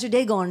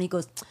going? And he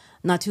goes,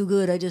 not too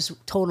good. I just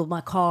totaled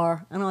my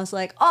car. And I was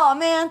like, oh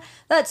man,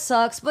 that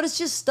sucks, but it's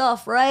just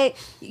stuff, right?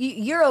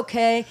 You're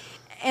okay.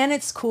 And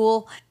it's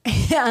cool.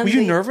 Were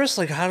you nervous?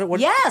 Like what?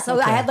 Yeah, so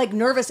okay. I had like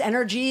nervous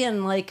energy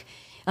and like.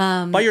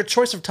 By your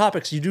choice of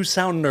topics, you do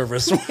sound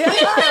nervous. I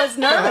was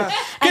nervous.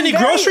 Get any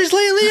groceries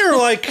lately, or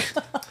like,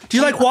 do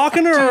you like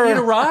walking, or Do you need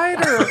a ride?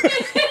 Or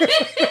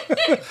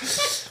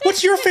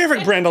what's your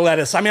favorite brand of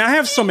lettuce? I mean, I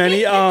have so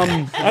many.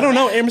 I don't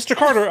know, hey, Mr.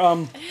 Carter.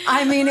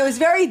 I mean, it was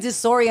very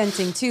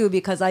disorienting too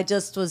because I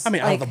just was. I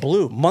mean, out of like, the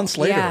blue, months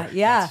later.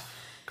 Yeah.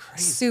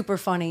 Super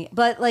funny,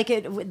 but like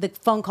the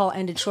phone call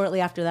ended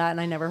shortly after that,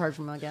 and I never heard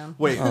from him again.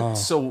 wait,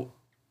 so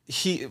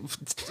he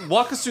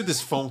walk us through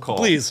this phone call,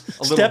 Please,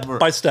 a little step more.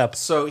 by step.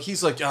 So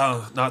he's like,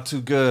 "Oh, not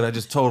too good. I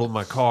just totaled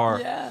my car."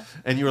 Yeah.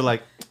 And you were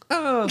like,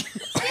 "Oh,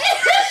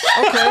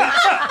 okay."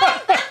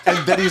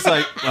 And then he's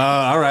like,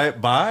 "All right,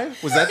 bye."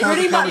 Was that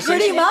Pretty the much.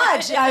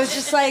 conversation? I was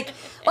just like,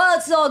 well,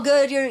 it's all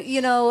good.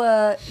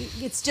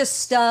 It's just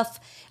stuff.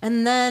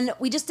 And then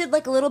we just did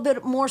like a little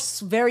bit more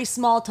very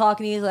small talk,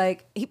 and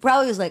he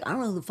probably was like, I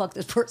don't know who the fuck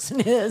this person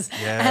is,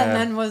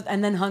 Yeah.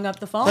 and then hung up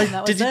the phone. Like,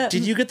 That was did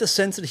it. you get the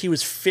sense that he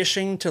was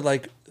fishing to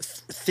like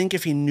think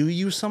if he knew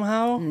you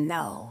somehow?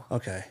 No,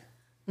 Okay.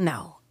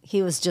 no.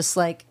 He was just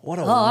like, What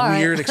a "Oh, all right."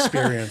 weird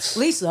experience.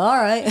 Lisa, all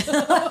right.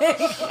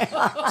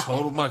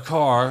 Totaled my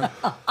car.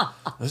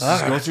 Let's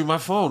just go through my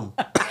phone.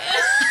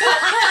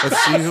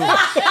 Let's see who.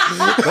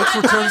 Let's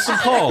return some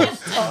calls.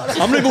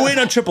 I'm gonna go wait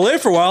on AAA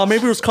for a while.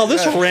 Maybe let's call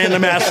this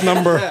random ass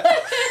number.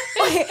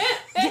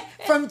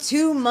 From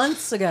 2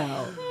 months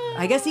ago.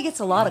 I guess he gets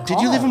a lot of calls.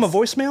 Did you leave him a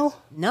voicemail?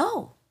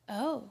 No.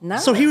 Oh. No.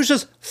 So he was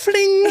just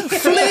fling,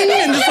 fling,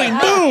 and just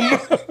like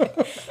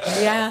boom.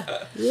 Yeah.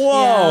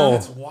 Whoa.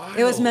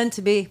 It was meant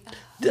to be.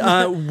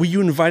 Were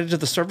you invited to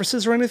the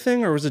services or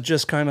anything, or was it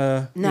just kind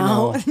of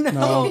No.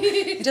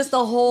 Just a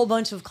whole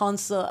bunch of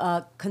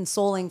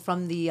consoling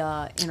from the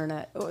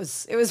internet.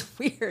 It was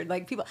weird.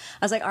 Like people,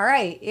 I was like, all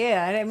right,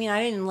 yeah. I mean,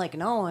 I didn't like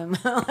know him.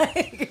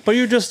 Like, But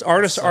you're just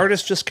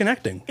artists just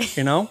connecting,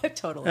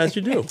 Totally. as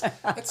you do.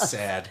 It's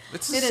sad.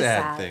 It's a It is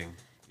sad sad. thing.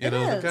 It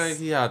The is. guy,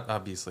 he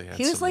obviously had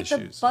he was some like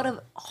issues. the butt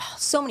of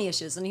so many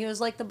issues, and he was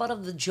like the butt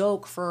of the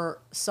joke for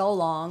so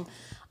long.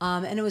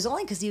 And it was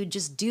only because he would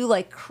just do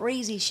like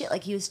crazy shit.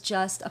 Like he was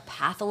just a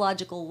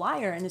pathological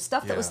liar, and it's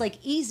stuff that was Yeah. like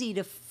easy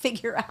to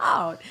figure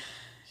out.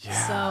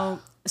 Yeah.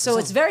 So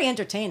it's very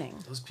entertaining.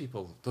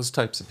 Those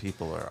types of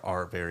people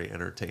are very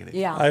entertaining.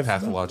 Yeah.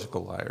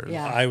 Pathological liars.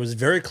 Yeah. I was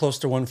very close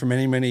to one for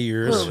many, many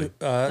years. Who?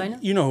 Do I know?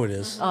 You know who it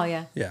is. Oh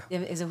yeah. Yeah.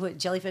 Is it who,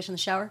 jellyfish in the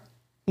shower?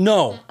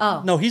 No.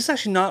 Oh. No, he's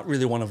actually not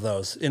really one of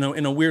those, in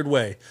a weird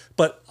way.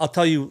 But I'll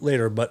tell you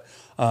later. But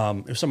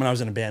it was someone I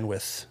was in a band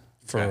with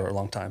for a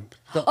long time.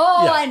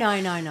 Oh, Yeah. I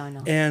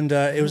know. And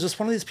it was just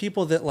one of these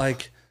people that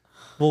like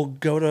will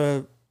go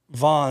to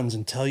Vaughn's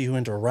and tell you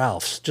into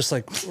Ralph's, just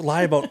like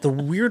lie about the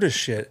weirdest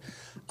shit.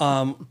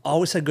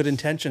 Always had good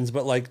intentions,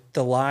 but like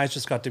the lies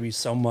just got to be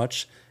so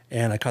much.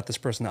 And I cut this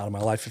person out of my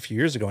life a few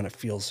years ago, and it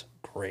feels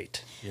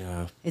great.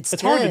 Yeah. It's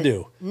It's hard to good.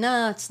 do.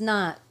 No, it's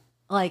not.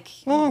 Like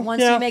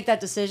once yeah. you make that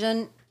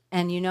decision,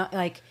 and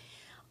like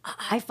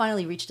I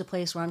finally reached a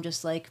place where I'm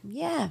just like,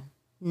 yeah,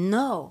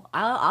 no,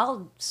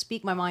 I'll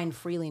speak my mind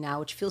freely now,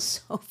 which feels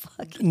so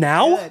fucking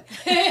Now? good.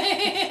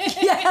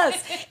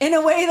 Yes, in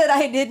a way that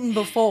I didn't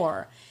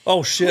before.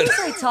 Oh shit!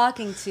 Who was I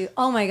talking to?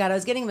 Oh my god, I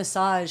was getting a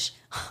massage.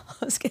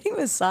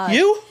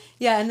 You?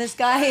 Yeah, and this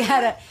guy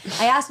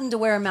I asked him to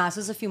wear a mask.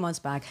 This was a few months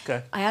back.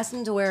 Okay. I asked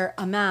him to wear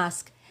a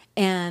mask,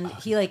 and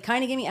he like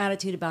kind of gave me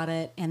attitude about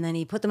it. And then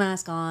he put the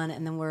mask on,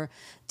 and then we're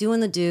doing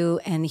the do,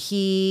 and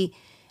he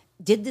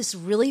did this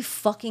really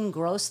fucking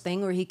gross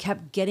thing where he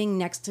kept getting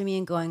next to me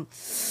and going,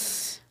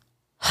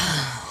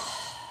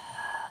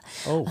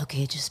 Oh,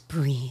 okay, just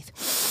breathe.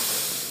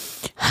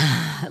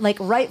 Like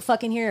right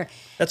fucking here.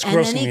 That's and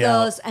then grossing he me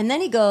goes, out. And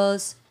then he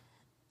goes,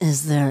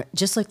 is there,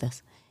 just like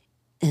this,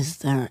 is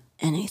there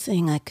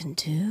anything I can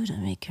do to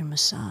make your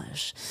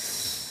massage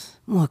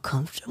more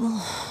comfortable?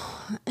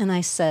 And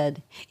I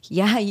said,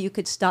 yeah, you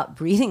could stop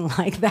breathing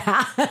like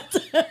that.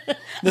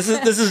 this is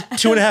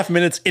 2.5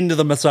 minutes into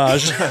the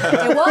massage.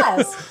 It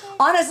was.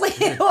 Honestly,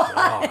 it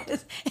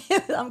was.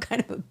 I'm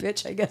kind of a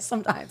bitch, I guess,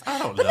 sometimes. I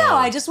don't But know. no,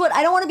 I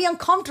don't want to be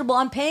uncomfortable.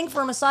 I'm paying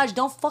for a massage.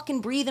 Don't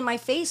fucking breathe in my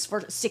face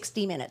for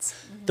 60 minutes.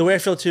 The way I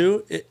feel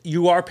too,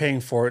 you are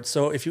paying for it.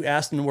 So if you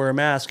ask him to wear a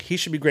mask, he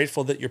should be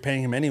grateful that you're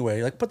paying him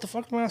anyway. Like, put the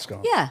fucking mask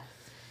on. Yeah.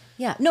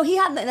 Yeah. No,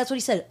 that's what he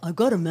said. I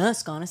got a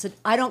mask on. I said,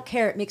 I don't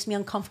care. It makes me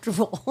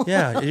uncomfortable.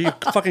 Yeah, you're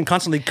fucking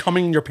constantly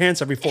coming in your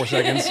pants every 4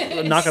 seconds.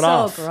 Knock it so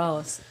off.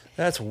 gross.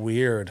 That's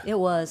weird. It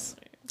was.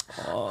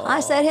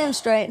 I set him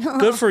straight.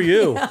 Good for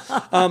you.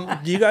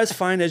 Do you guys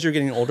find as you're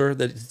getting older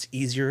that it's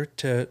easier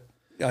to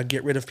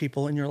get rid of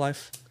people in your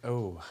life?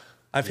 Oh.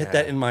 I've hit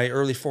that in my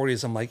early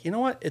 40s. I'm like, you know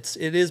what? It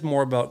is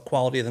more about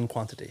quality than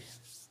quantity.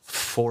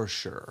 For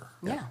sure.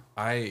 Yeah.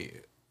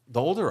 The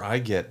older I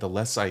get, the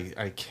less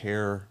I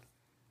care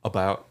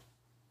about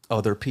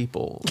other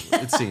people.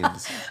 It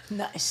seems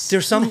Nice.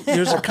 There's a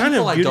kind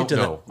people of I beauty don't to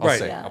know. that. I'll Right.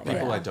 say Yeah,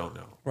 people yeah. I don't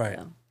know. Right.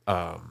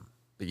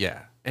 But yeah,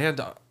 and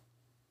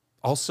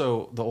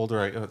also the older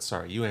I.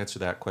 Sorry, you answer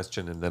that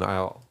question, and then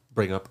I'll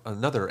bring up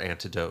another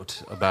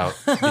antidote about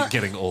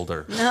getting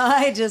older. No,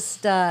 I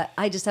just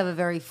have a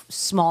very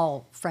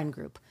small friend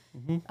group.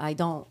 Mm-hmm. I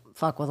don't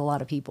fuck with a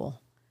lot of people.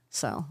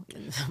 So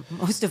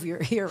most of you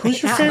are here.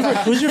 Who's your favorite?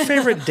 Who's your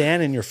favorite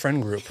Dan in your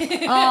friend group?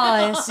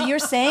 Oh, so you're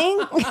saying?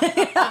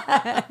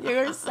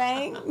 You're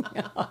saying?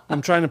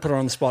 I'm trying to put her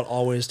on the spot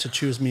always to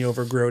choose me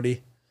over Grody.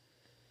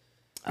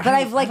 But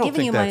I've I don't given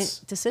think you my that's-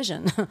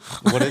 decision.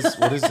 What is it?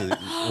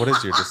 What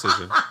is your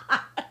decision?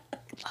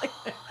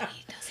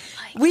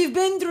 We've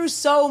been through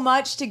so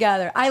much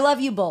together. I love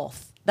you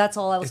both. That's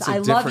all I was. It's a I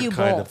different love you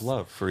kind both. of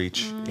love for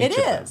each. It each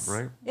of them, is.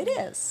 right? It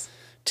is.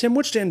 Tim,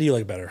 which Dan do you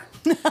like better?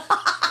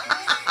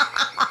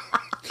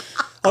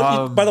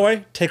 By the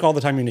way, take all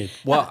the time you need.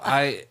 Well,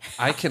 I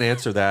can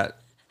answer that.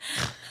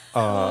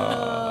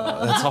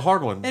 That's a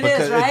hard one. It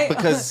is, right?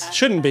 Because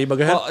Shouldn't be, but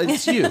go ahead. well,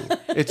 it's you.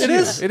 It's you.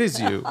 is? It is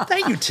you.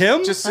 Thank you,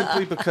 Tim. Just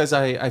simply because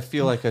I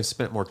feel like I've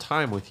spent more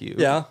time with you.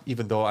 Yeah.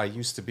 Even though I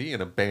used to be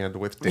in a band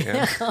with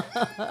Dan.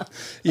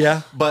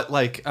 yeah. But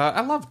like,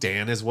 I love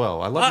Dan as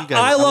well. I love you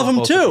guys. I love him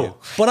both of too, you.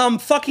 but I'm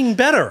fucking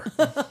better.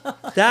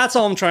 That's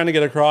all I'm trying to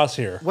get across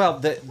here. Well,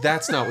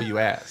 that's not what you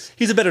asked.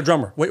 He's a better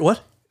drummer. Wait,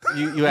 what?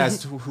 You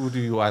asked who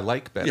do I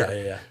like better.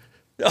 Yeah.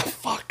 Oh,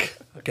 fuck.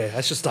 Okay,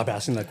 I should stop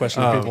asking that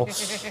question to people.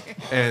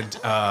 And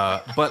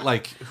but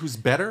like, who's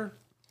better?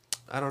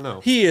 I don't know.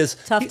 He is.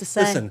 Tough to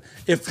say. Listen,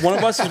 if one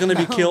of us is going to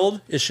be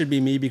killed, it should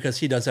be me because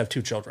he does have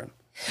 2 children.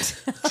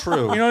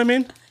 True. You know what I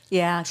mean?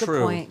 Yeah. Good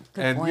True. point.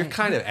 Good and point. you're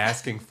kind of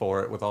asking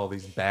for it with all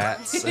these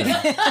bats. And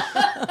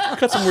I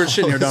got some weird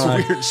shit in here, don't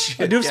I? weird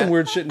shit, I do have some yeah.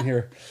 weird shit in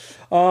here.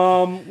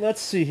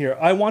 Let's see here.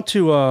 I want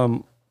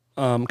to.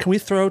 Can we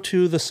throw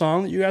to the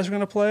song that you guys are going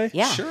to play?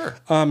 Yeah. Sure.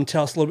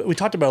 Tell us a little bit. We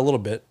talked about it a little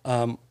bit.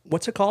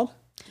 What's it called?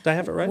 Did I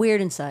have it right?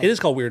 Weird Inside. It is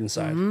called Weird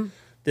Inside.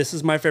 This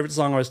is my favorite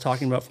song I was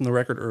talking about from the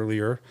record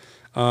earlier.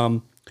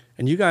 And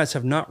you guys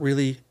have not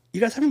really. You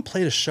guys haven't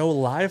played a show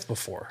live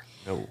before.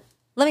 No.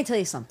 Let me tell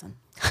you something.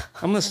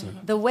 I'm listening.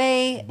 The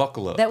way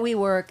Buckle up. that we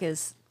work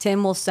is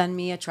Tim will send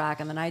me a track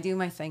and then I do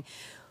my thing.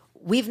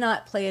 We've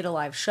not played a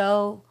live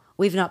show.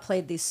 We've not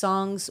played these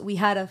songs. We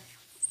had a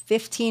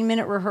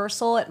 15-minute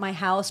rehearsal at my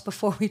house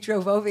before we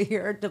drove over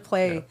here to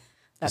play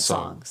that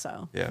song.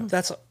 So Yeah.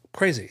 That's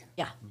crazy.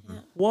 yeah.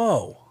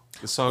 Whoa.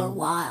 The song We're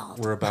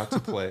wild. we're about to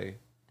play.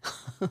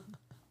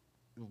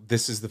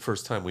 This is the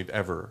first time we've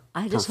ever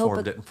I just hope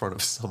performed it- it in front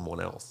of someone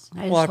else.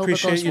 I just Well, I hope it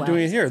appreciate goes you well.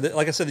 doing it here.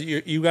 Like I said,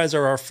 you guys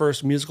are our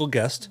first musical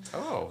guest.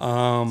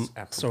 Oh.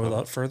 So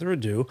without further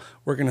ado,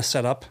 we're going to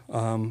set up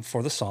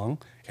for the song.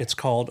 It's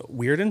called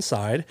Weird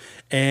Inside.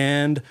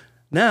 And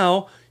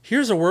now,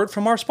 here's a word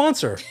from our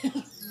sponsor.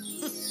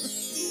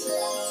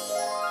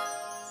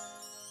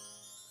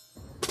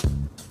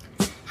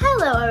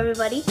 Hello,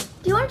 everybody.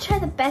 Do you want to try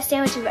the best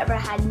sandwich you've ever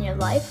had in your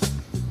life?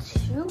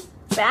 Too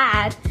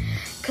bad,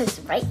 because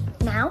right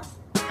now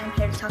I'm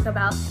here to talk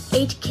about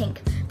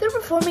Kink. They're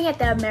performing at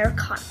the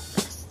Americana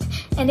Fest,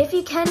 and if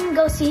you can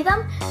go see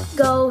them,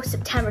 go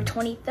September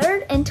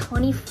 23rd and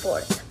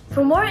 24th.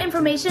 For more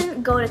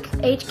information, go to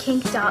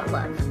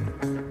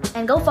hkink.love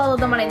and go follow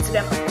them on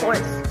Instagram, of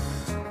course.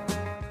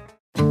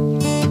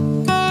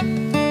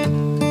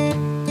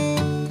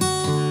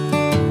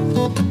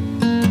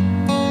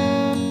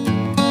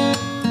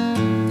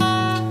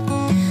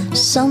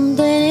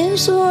 Something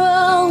is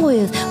wrong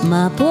with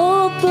my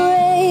poor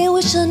brain.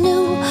 Wish I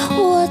knew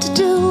what to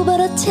do, but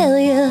I tell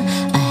you,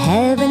 I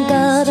haven't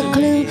got a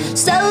clue.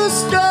 So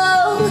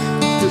strong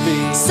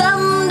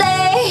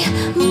someday,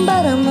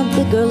 but I'm a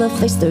big girl. I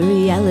face the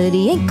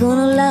reality. Ain't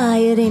gonna lie,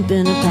 it ain't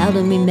been a proud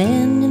of me,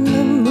 man in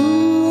the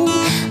moon.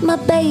 My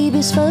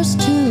baby's first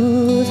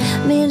tooth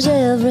means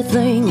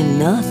everything and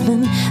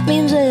nothing,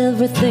 means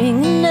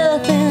everything and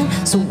nothing.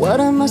 So what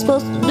am I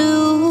supposed to do?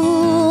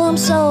 I'm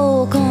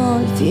so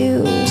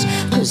confused,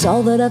 'cause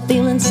all that I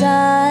feel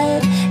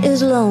inside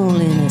is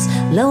loneliness,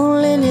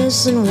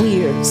 loneliness and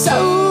weird.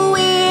 So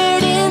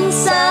weird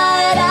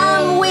inside,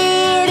 I'm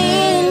weird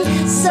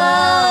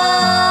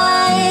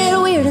inside,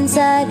 weird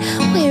inside,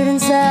 weird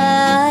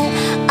inside.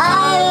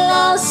 I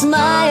lost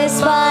my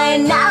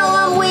spine, now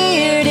I'm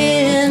weird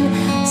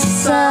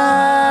inside,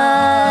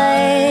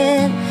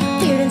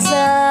 weird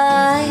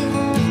inside.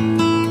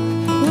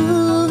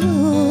 Ooh.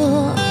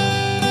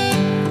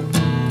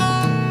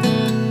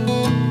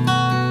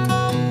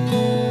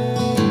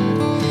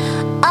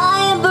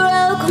 I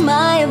broke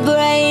my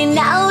brain,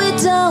 now it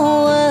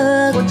don't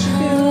work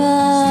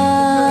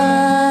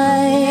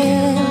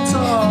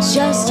right.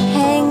 Just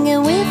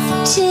hanging with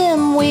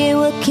Timm, we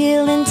were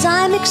killing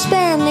time,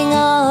 expanding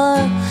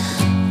our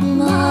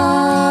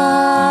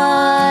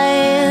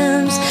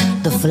minds.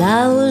 The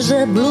flowers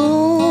that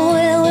bloom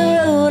when we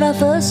wrote our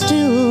first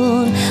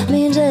tune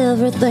means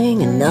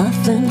everything and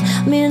nothing,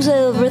 means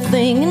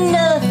everything and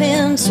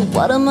nothing. So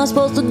what am I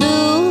supposed to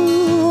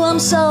do? I'm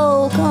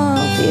so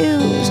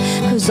confused,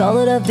 'cause 'cause all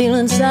that I feel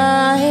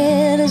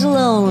inside is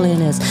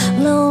loneliness,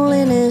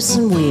 loneliness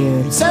and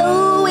weird.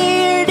 So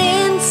weird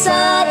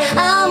inside,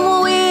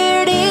 I'm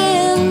weird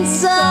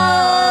inside,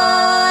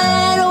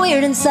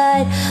 weird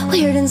inside,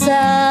 weird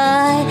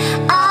inside.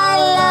 I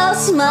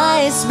lost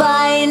my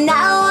spine,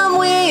 now I'm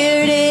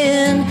weird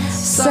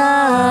inside,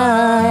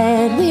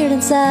 weird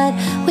inside,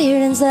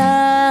 weird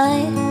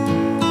inside.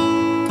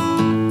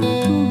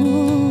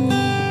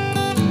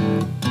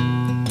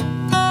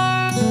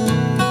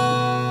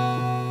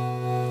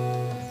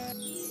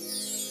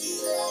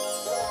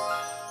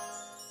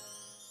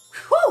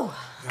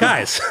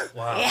 Guys,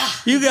 wow.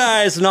 You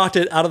guys knocked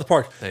it out of the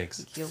park.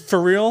 Thanks.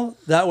 For real,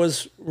 that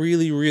was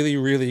really, really,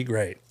 really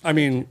great. I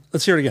mean,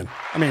 let's hear it again.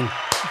 I mean,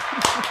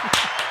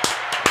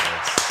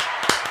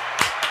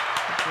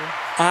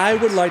 I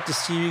would like to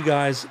see you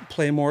guys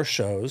play more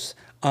shows.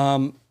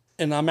 And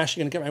I'm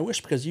actually going to get my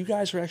wish because you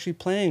guys are actually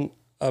playing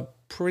a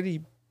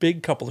pretty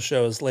big couple of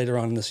shows later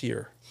on this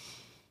year.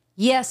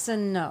 Yes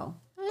and no.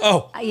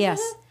 Oh.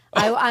 Yes.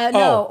 I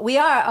no, we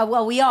are.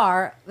 Well, we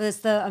are. It's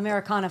the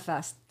Americana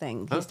Fest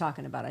thing he's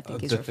talking about. I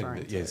think he's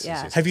referring to. Yes,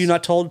 Yeah. yes. Have you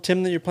not told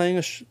Tim that you're playing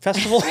a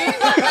festival?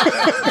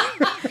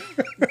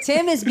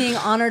 Tim is being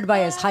honored by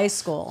his high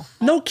school.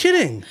 No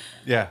kidding.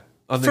 Yeah.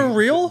 For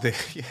real?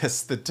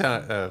 Yes, the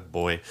time.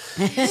 Boy.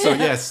 So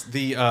yes,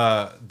 the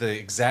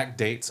exact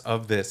dates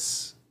of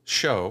this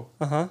show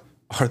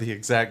are the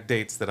exact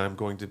dates that I'm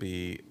going to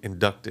be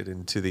inducted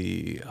into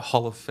the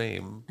Hall of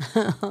Fame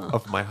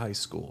of my high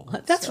school.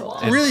 That's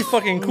really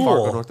fucking cool.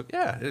 Fargo, North.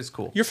 Yeah, it is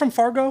cool. You're from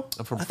Fargo?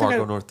 I'm from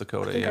Fargo, North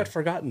Dakota. I think Yeah, I'd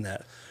forgotten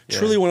that. Yeah.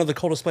 Truly one of the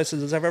coldest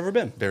places I've ever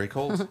been. very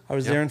cold. I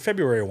was Yeah. there in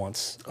February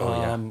once.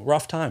 yeah.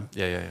 Rough time.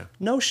 Yeah.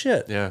 No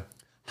shit. Yeah.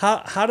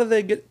 How do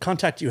they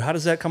contact you? How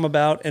does that come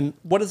about? And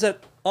what does that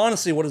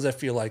honestly? What does that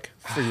feel like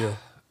for you?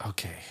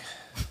 Okay.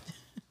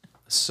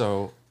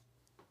 So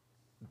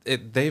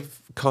they've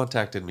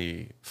contacted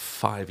me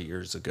 5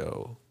 years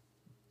ago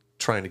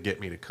trying to get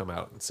me to come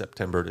out in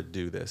September to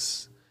do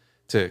this,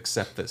 to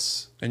accept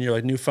this. And you're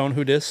like, new phone,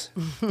 who dis?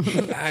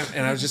 And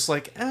I was just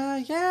like,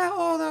 yeah,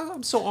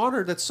 I'm so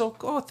honored. That's so,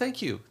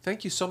 thank you.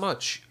 Thank you so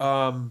much.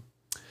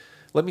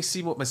 Let me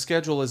see what my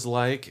schedule is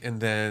like.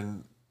 And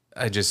then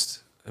I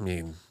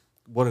mean,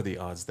 what are the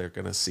odds they're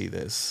going to see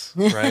this,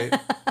 right?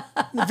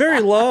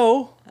 Very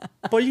low,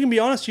 but you can be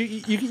honest.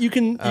 You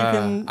can.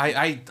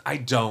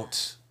 I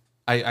don't.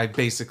 I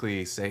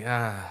basically say,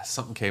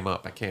 something came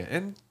up. I can't.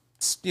 And,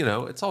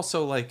 it's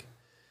also like,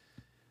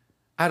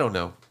 I don't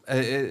know.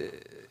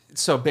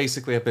 So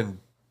basically, I've been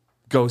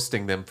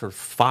ghosting them for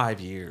 5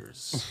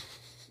 years.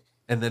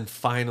 And then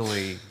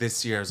finally,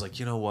 this year, I was like,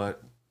 you know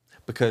what?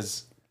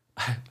 Because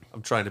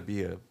I'm trying to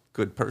be a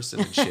good person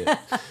and shit. You know what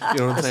I'm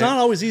saying? It's not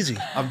always easy.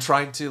 I'm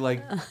trying to,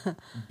 like,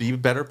 be a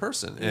better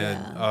person.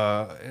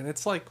 And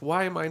it's like,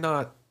 why am I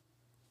not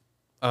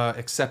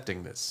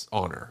accepting this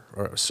honor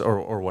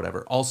or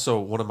whatever? Also,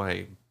 one of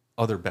my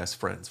other best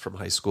friends from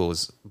high school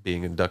is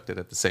being inducted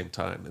at the same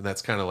time, and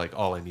that's kind of like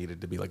all I needed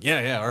to be like,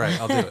 yeah, all right,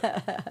 I'll do it.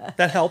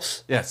 That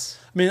helps. Yes.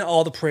 I mean,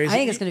 all the praise. I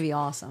think it's going to be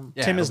awesome.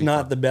 Yeah, Tim it'll is be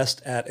not fun. the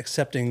best at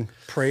accepting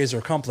praise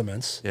or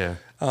compliments. Yeah.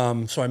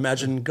 So I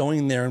imagine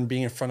going there and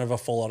being in front of a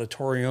full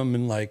auditorium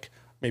and like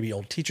maybe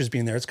old teachers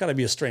being there. It's got to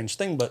be a strange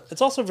thing, but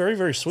it's also very,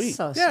 very sweet.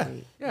 So Yeah.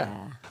 sweet.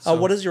 Yeah.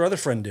 What does your other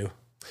friend do?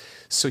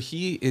 So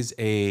he is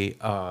he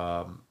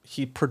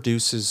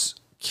produces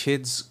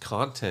kids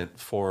content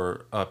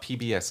for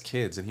PBS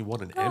Kids, and he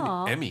won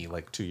an Emmy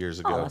like 2 years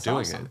ago that's doing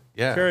awesome. it.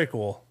 Yeah. Very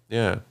cool.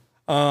 Yeah.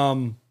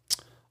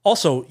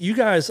 Also, you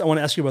guys, I want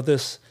to ask you about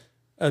this.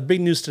 Big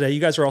news today. You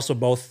guys are also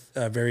both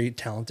very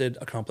talented,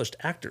 accomplished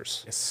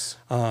actors. Yes.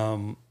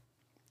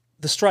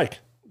 The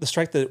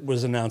strike that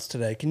was announced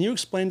today. Can you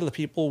explain to the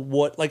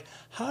people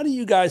how do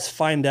you guys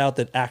find out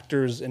that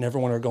actors and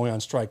everyone are going on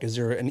strike? Is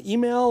there an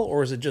email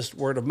or is it just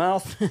word of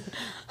mouth?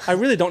 I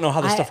really don't know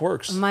how this stuff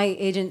works. My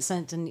agent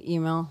sent an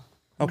email.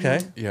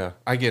 Okay. Yeah.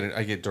 I get it.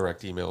 I get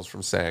direct emails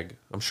from SAG.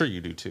 I'm sure you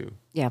do too.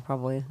 Yeah,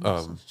 probably.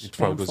 It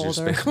probably goes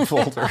your folder. spam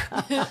folder.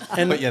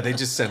 But yeah, they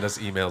just send us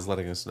emails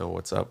letting us know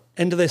what's up.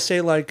 And do they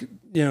say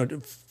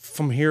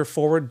from here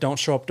forward, don't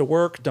show up to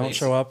work, don't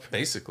show up?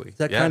 Basically. Is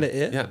that kinda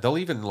it? Yeah. They'll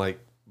even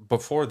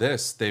before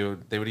this, they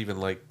would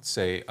even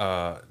say,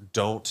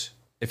 don't,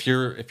 if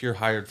you're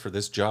hired for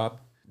this job,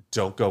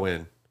 don't go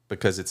in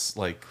because it's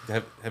like,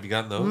 have you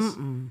gotten those?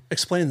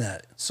 Explain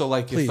that. So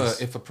like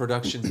Please. if a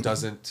production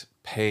doesn't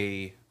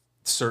pay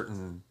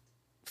certain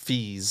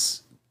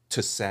fees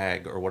to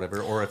SAG or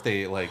whatever, or if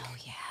they right?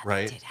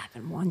 That did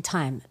happen one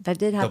time. That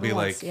did They'll happen be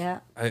once, like, yeah.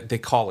 they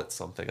call it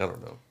something, I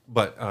don't know.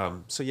 But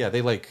so yeah,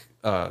 they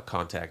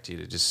contact you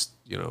to just,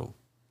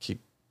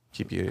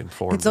 keep you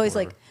informed. It's always or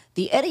like, whatever.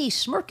 the Eddie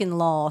Smirkin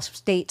law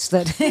states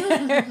that. Like,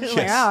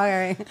 oh, all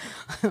right.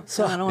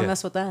 So I don't want to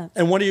mess with that.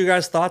 And what are you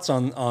guys' thoughts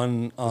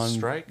on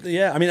strike?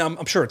 Yeah, I mean,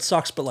 I'm sure it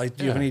sucks, but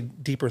do you have Yeah. any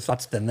deeper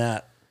thoughts than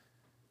that?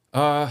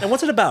 And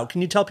what's it about?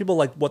 Can you tell people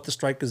what the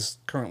strike is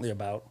currently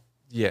about?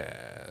 Yeah.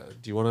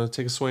 Do you want to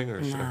take a swing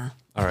or should I?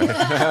 All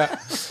right.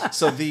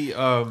 So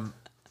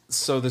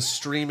So the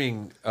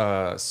streaming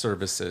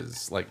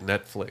services like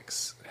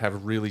Netflix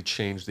have really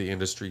changed the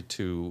industry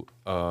to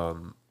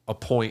a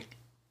point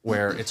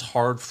where it's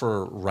hard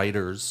for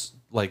writers.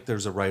 Like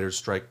there's a writer's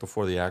strike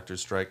before the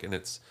actors' strike, and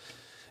it's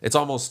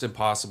almost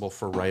impossible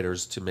for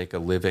writers to make a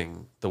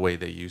living the way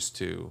they used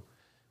to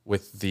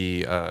with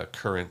the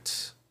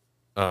current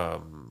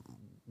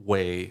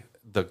way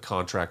the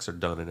contracts are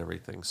done and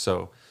everything.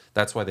 So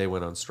that's why they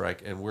went on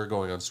strike, and we're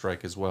going on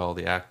strike as well,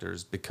 the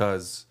actors,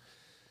 because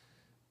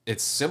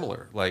it's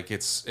similar. Like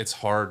it's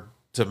hard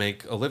to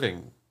make a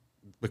living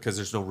because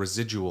there's no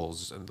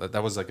residuals, and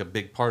that was like a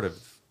big part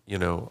of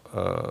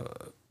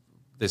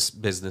this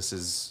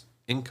business's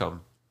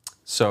income.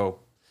 So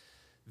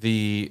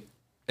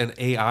and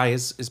AI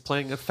is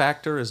playing a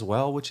factor as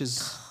well, which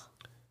is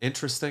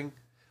interesting.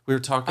 We were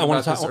talking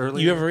about this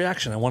earlier. You have a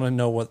reaction. I want to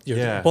know what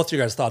both of you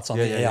guys' thoughts on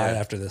the AI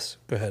after this.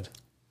 Go ahead.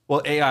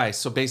 Well, AI.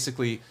 So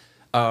basically,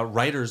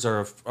 writers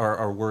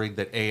are worried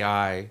that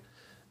AI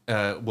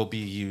will be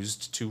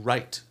used to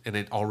write, and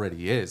it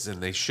already is,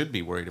 and they should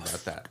be worried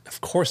about that.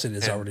 Of course, it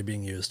is already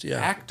being used. Yeah.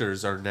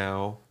 Actors are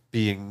now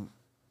being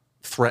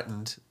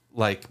threatened.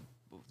 Like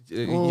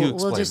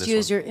we'll just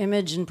use your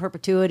image in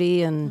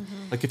perpetuity and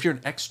like if you're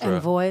an extra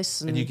and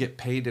voice and you get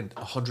paid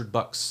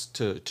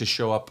 $100 to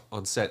show up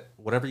on set,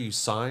 whatever you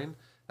sign,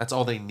 that's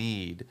all they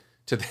need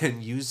to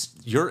then use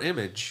your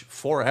image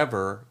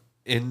forever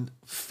in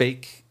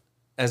fake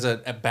as a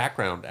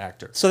background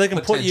actor. So they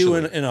can put you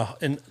in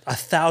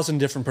 1,000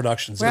 different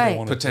productions. Right. If they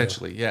want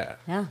Potentially, yeah.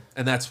 Yeah.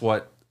 And that's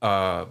what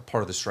part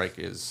of the strike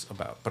is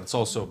about. But it's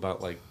also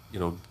about like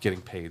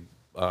getting paid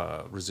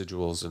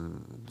residuals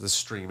and the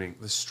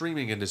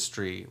streaming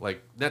industry.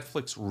 Like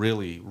Netflix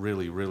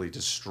really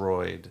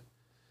destroyed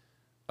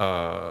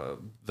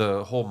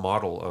the whole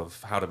model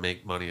of how to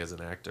make money as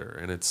an actor,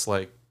 and it's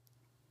like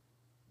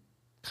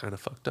kind of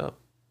fucked up.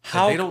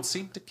 How and they don't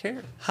seem to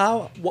care.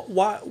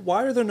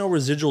 Why are there no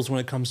residuals when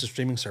it comes to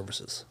streaming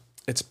services?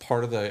 It's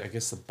part of the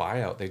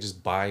buyout. They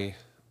just buy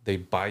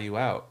you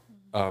out.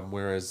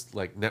 Whereas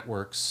like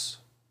networks,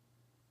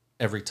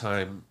 every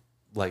time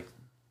this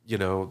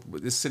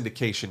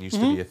syndication used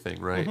to be a thing,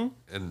 right?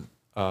 And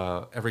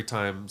every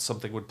time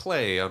something would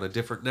play on a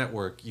different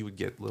network, you would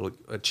get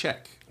a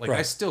check. Like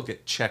I still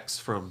get checks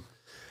from.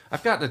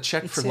 I've gotten a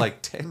check for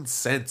like 10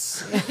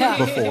 cents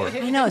before.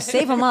 I know,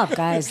 save them up,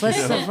 guys. Let's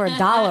for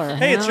 $1.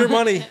 Hey, it's your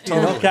money.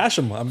 Cash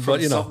them.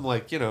 But something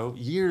like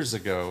years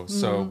ago.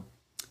 So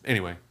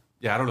anyway,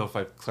 yeah, I don't know if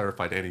I've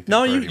clarified anything.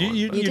 No, for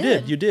you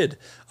did. You did.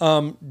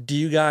 Do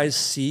you guys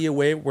see a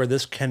way where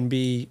this can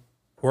be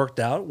worked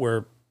out,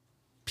 where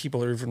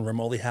people are even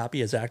remotely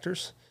happy as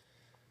actors?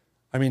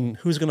 I mean,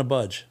 who's going to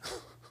budge?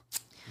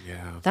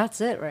 Yeah,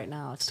 that's it right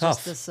now. It's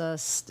tough. Just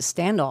this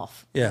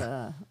standoff.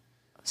 Yeah.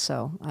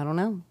 So I don't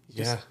know.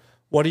 Yeah.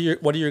 What are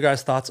your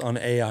guys' thoughts on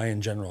AI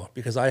in general?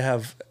 Because I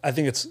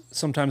think it's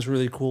sometimes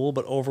really cool,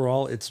 but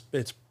overall it's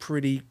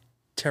pretty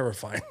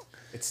terrifying.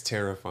 It's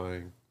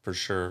terrifying for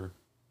sure.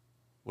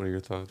 What are your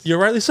thoughts? You're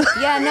right, Lisa.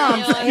 Yeah,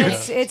 no,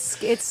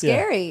 it's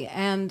scary,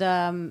 and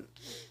but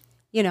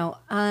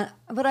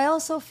I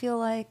also feel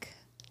like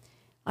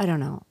I don't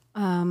know.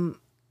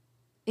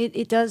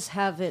 It does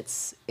have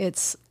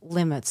its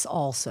limits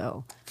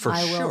also.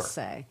 I will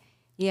say.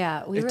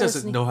 Yeah, it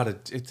doesn't know how to.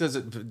 It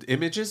doesn't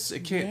images. It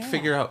can't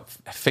figure out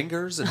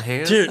fingers and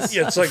hands. Dude,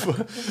 yeah, it's like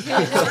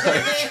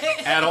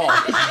at all.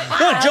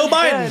 No, Joe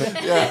Biden.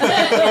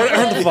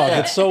 What the fuck?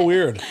 It's so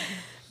weird.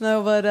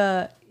 No,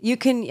 but you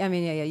can. I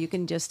mean, yeah, you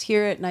can just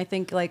hear it, and I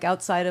think like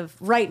outside of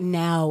right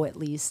now, at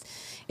least,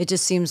 it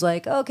just seems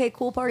like okay,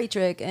 cool party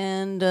trick,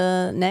 and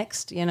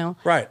next,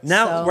 Right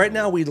now, right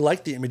now, we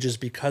like the images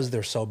because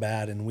they're so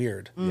bad and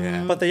weird.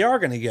 Yeah, but they are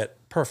going to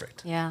get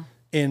perfect. Yeah.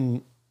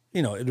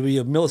 It'll be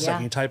a millisecond.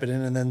 Yeah. You type it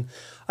in, and then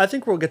I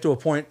think we'll get to a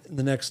point in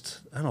the next,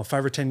 5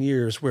 or 10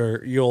 years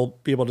where you'll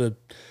be able to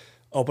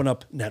open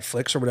up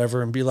Netflix or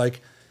whatever and be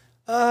like,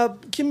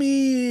 give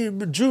me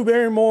Drew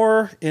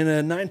Barrymore in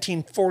a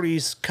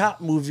 1940s cop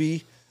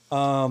movie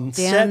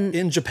set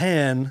in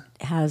Japan.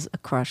 Has a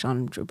crush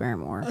on Drew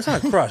Barrymore. That's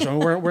not a crush. I mean,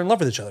 we're in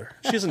love with each other.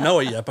 She doesn't know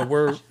it yet, but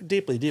we're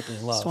deeply, deeply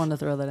in love. Just wanted to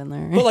throw that in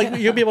there. But like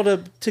you'll be able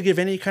to give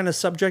any kind of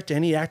subject to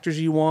any actors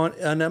you want,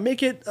 and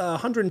make it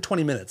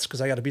 120 minutes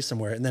because I got to be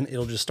somewhere, and then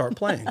it'll just start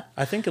playing.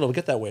 I think it'll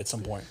get that way at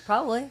some point.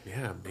 Probably.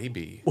 Yeah,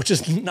 maybe. Which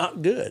is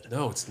not good.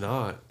 No, it's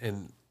not.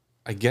 And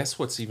I guess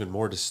what's even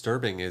more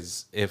disturbing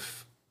is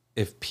if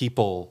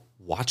people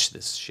watch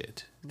this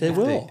shit. They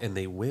will.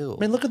 They will.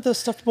 I mean, look at the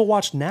stuff people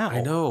watch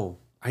now.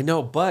 I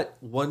know, but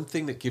one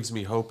thing that gives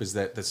me hope is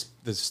that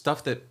the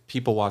stuff that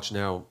people watch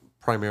now,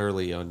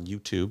 primarily on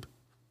YouTube.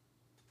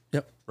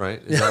 Yep.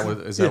 Right? Is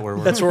that where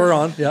we're? That's where we're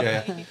on. Yep.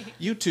 Yeah.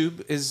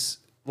 YouTube is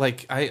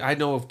like I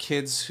know of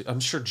kids. I'm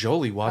sure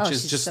Jolie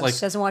watches she doesn't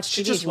watch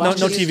TV.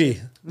 No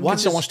TV.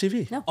 Kids don't watch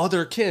TV. No.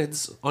 Other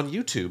kids on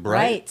YouTube,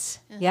 right?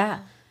 Yeah.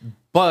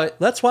 But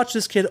let's watch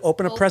this kid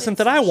open a present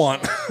that I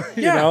want.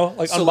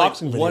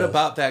 Unboxing videos. What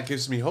about that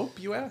gives me hope,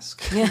 you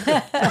ask?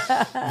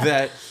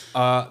 That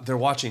they're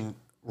watching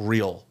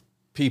real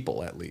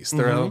people at least.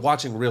 They're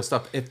watching real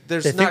stuff. If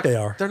there's They think not, they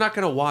are. they're not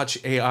going to watch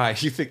AI.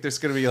 You think there's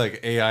going to be like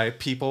AI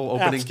people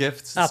opening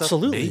gifts? And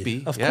absolutely. Stuff?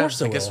 Maybe. Of course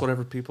there I guess will.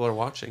 whatever people are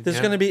watching. There's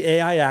going to be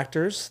AI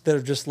actors that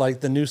are just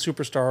like the new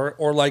superstar,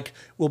 or like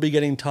we'll be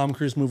getting Tom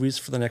Cruise movies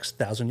for the next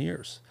 1,000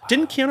 years.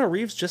 Didn't Keanu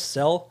Reeves just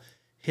sell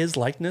his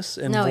likeness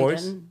and No,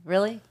 voice? he didn't.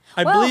 Really?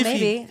 I Well, believe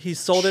maybe. he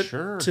sold it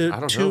Sure. I to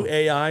don't know.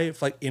 AI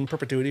like in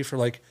perpetuity for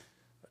like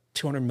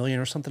 200 million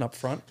or something up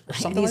front or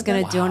something He's like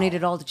going that. to donate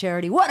it all to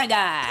charity. What a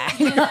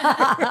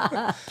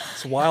guy!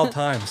 It's wild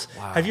times.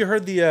 Have you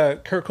heard the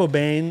Kurt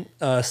Cobain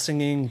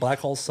singing Black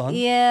Hole Sun?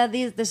 Yeah,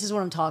 this is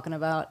what I'm talking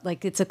about.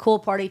 Like, it's a cool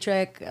party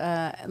trick.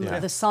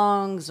 The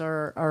songs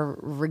are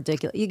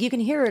ridiculous. You can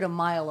hear it a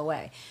mile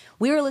away.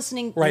 We were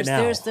listening. Right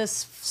now. There's this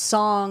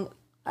song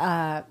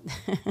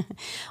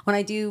when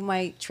I do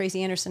my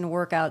Tracy Anderson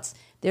workouts.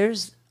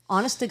 There's,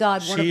 honest to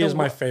God, She is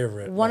my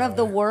favorite, One by of the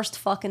the way. worst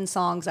fucking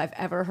songs I've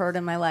ever heard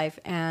in my life,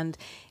 and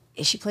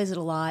she plays it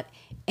a lot.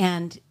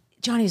 And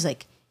Johnny was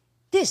like,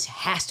 "This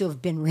has to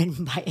have been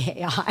written by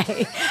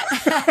AI."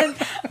 And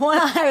when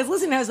I was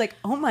listening, I was like,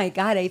 "Oh my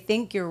God, I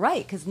think you're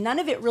right," because none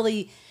of it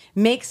really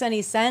makes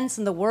any sense,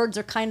 and the words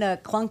are kind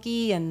of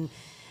clunky. And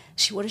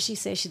what does she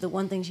say? The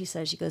one thing she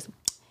says, she goes,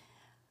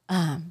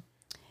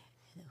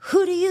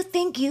 "Who do you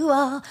think you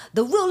are?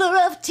 The ruler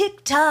of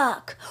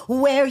TikTok,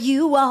 where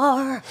you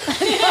are."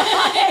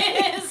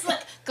 It's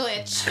like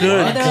glitch.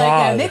 Good And they're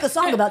God. like, make a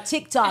song about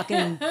TikTok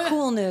and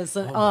coolness.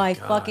 And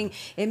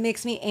it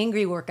makes me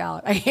angry work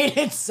out. I hate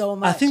it so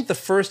much. I think the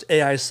first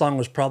AI song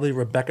was probably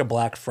Rebecca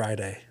Black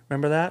Friday.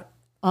 Remember that?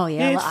 oh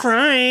yeah. It's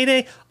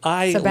Friday.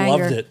 I It's a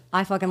banger. loved it.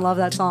 I fucking love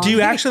that song. Do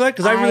you actually like?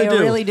 Because I really do. I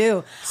really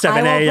do. 7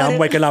 I will put a.m. it-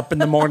 waking up in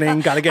the morning.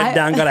 Got to get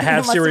down. Got to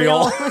have My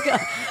cereal.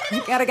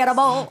 Gotta get a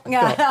bowl.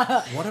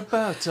 Yeah. What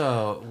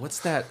about what's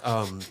that?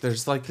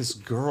 There's like this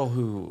girl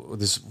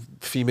this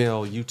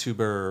female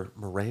YouTuber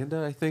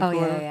Miranda, I think. Oh,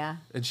 yeah, or- yeah.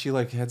 And she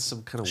like had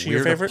some kind of She your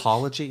weird favorite?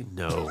 apology.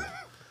 No,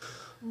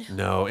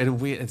 no,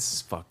 and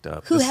it's fucked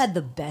up. Who This- had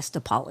the best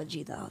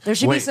apology though? There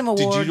should be Wait, some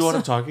awards. did you know what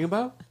I'm talking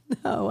about?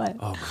 Oh, what?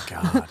 Oh my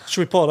god,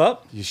 Should we pull it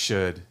up? you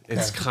should.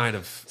 It's kind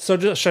of.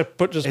 So should I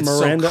put just It's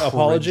so Miranda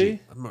apology?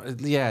 cringy.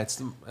 Yeah,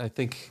 I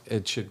think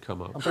it should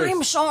come up.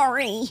 I'm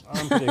sorry.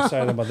 I'm pretty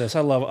excited about this.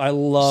 I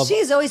love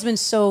She's always been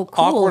so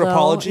cool. awkward though,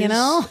 apologies. You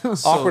know,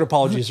 Awkward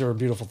apologies are a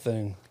beautiful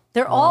thing.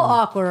 they're all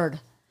awkward.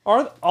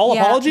 Are all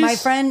apologies? My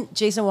friend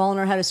Jason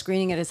Wallner had a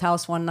screening at his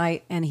house one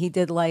night, and he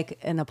did like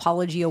an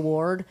apology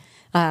award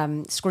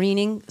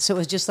screening. So it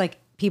was just like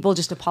people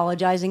just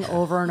apologizing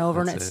over and over,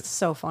 and That's it's it.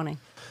 so funny.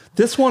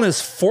 This one is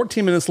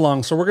 14 minutes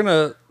long, so we're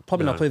gonna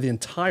probably not play the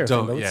entire thing.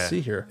 Don't. But let's Yeah, see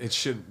here. It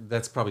should.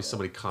 That's probably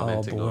somebody Oh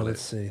commenting boy, on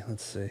let's it. see.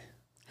 Let's see.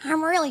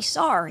 I'm really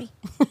sorry.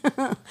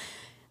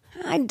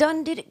 I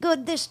done did it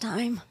good this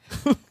time.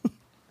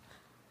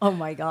 Oh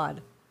my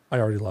God. I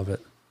already love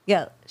it.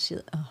 Yeah.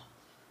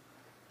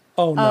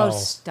 Oh no, Oh,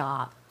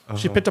 stop.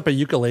 she picked up a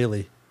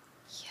ukulele.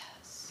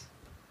 Yes.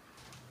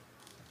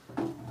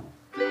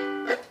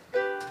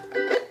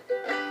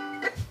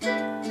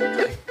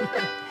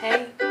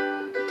 Hey,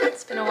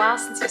 it's been a while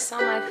since you saw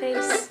my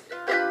face.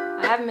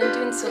 I haven't been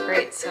doing so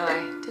great, so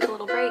I took a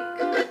little break.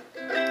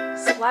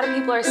 So a lot of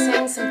people are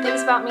saying some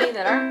things about me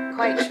that aren't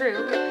quite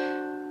true.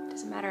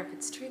 Doesn't matter if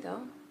it's true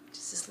though,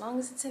 just as long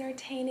as it's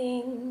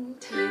entertaining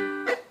to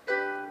you.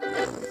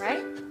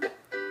 Right?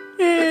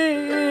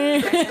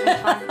 You guys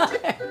having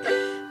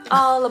fun?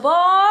 All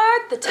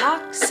aboard the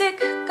toxic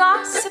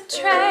gossip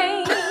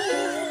train.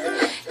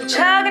 You're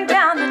chugging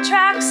down the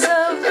tracks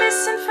of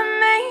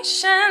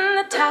misinformation,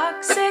 the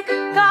toxic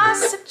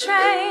gossip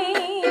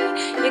train.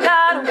 You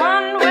got a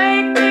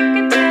one-way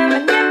ticket to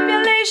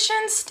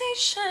manipulation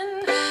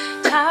station,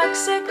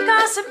 toxic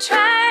gossip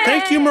train.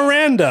 Thank you,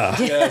 Miranda.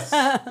 Train.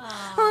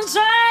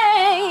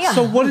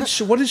 So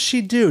what did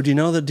she do? Do you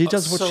know the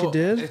details of what she So,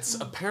 did? It's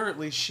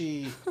apparently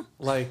she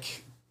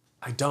like.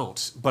 I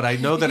don't, but I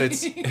know that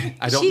it's.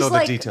 I don't She's know the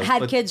like details.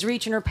 had but kids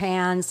reach in her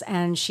pants,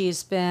 and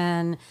she's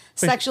been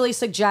sexually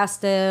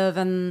suggestive.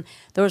 And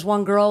there was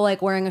one girl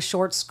like wearing a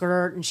short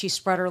skirt, and she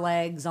spread her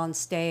legs on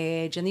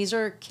stage. And these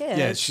are kids.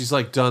 Yeah, she's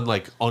like done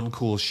like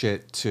uncool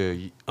shit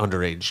to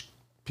underage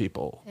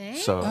people.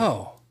 So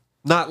Oh,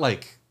 not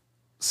like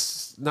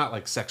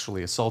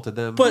sexually assaulted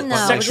them, But No,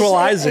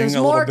 sexualizing it was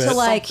a more little bit. to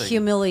like Something.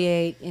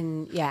 humiliate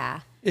and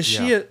yeah. is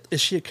Yeah.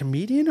 she a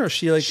comedian or is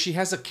she like? she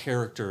has a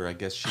character. I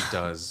guess she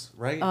does,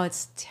 right? Oh,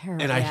 it's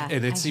terrible.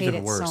 And it's I hate even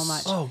it worse. so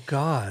much. Oh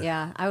God.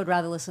 Yeah, I would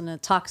rather listen to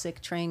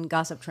Toxic Train,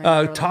 Gossip Train.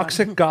 whatever the fuck.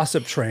 Toxic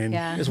Gossip Train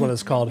Yeah. is what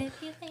it's called.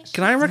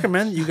 Can I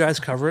recommend you guys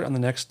cover it on the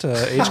next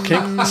Age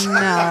Kink? No.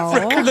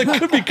 That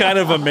could be kind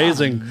of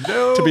amazing,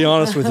 to be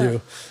honest with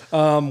you.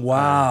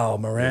 Wow,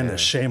 Miranda,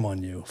 shame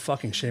on you.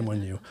 Fucking shame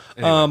on you.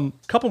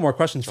 Couple more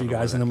questions for you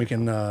guys, and then we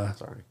can.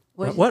 Sorry,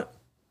 What?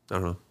 I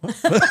don't know.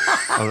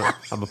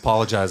 I'm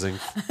apologizing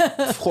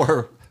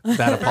for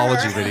that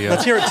apology video.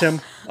 Let's hear it, Tim.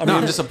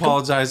 I'm just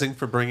apologizing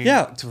for bringing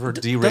for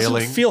derailing.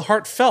 Doesn't feel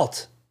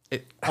heartfelt.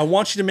 I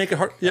want you to make it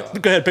heart. Yeah,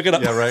 go ahead, pick it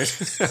up. Yeah,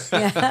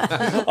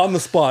 right. On the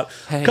spot.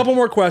 A couple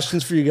more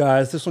questions for you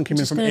guys. This one came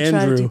in from Gonna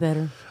try to do Andrew.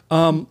 better.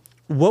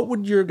 What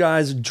would your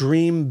guys'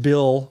 dream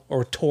bill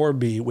or tour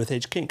be with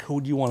H Kink? Who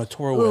would you want to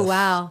tour with? Oh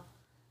wow.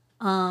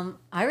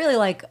 I really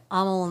like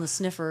Amel and the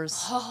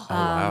Sniffers.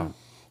 Wow.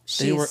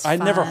 I'd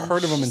never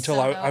heard of them until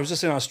I was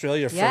just in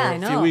Australia for a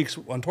few weeks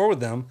on tour with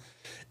them,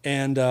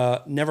 and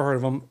never heard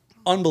of them.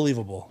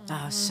 Unbelievable.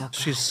 Oh, so good.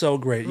 She's so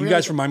great. You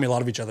guys remind me a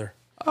lot of each other.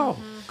 Oh,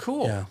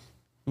 cool. Yeah.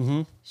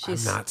 I'm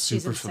not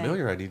super insane.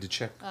 familiar. I need to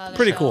check.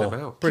 Pretty them cool.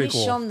 out. Pretty Can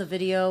you cool. show them the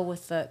video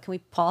with the? Can we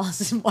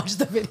pause and watch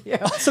the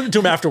video? Send it to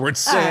him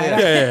afterwards.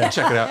 Yeah.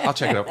 Check it out. I'll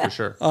check it out for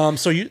sure.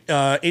 So you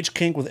H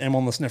Kink with Emil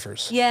and the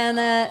Sniffers.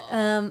 Yeah,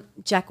 and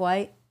Jack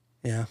White.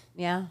 Yeah.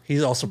 Yeah,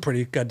 He's also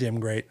pretty goddamn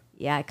great.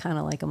 yeah, I kind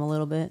of like him a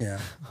little bit. Yeah.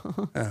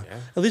 Yeah.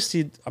 At least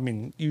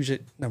usually,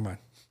 never mind.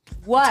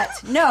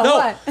 What? No, No,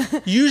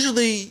 what?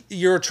 usually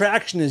your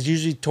attraction is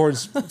usually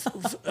towards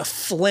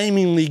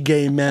flamingly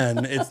gay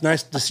men. It's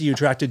nice to see you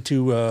attracted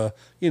to,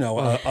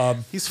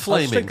 He's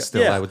flaming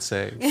still, yeah. I would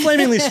say.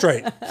 flamingly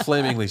straight.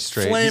 Flamingly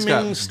straight. He's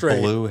Flaming got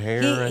straight. blue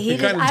hair. I He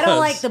think. did, kinda I does. don't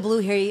like the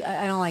blue hair.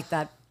 I don't like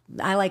that.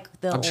 I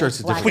like the. I'm sure it's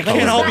a different We color.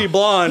 can't all be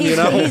blonde, He's, you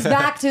know? he's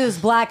back to his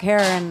black hair,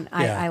 and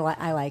Yeah.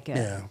 I like it.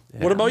 Yeah.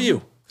 What about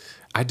you?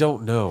 I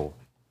don't know.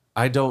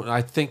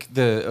 I think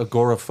the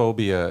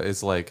agoraphobia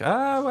is like,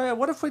 well,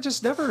 what if we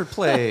just never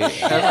play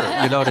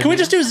ever? You know what I Can we mean?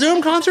 just do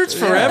Zoom concerts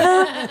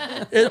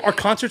forever? Are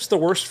concerts the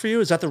worst for you?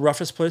 Is that the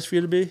roughest place for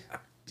you to be?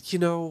 You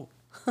know,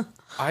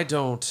 I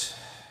don't.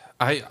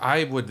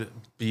 I would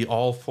be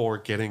all for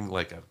getting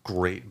like a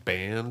great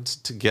band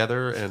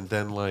together and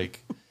then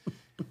like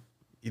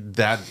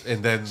that,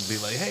 and then be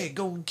like, hey,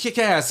 go kick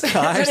ass,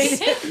 guys.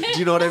 Do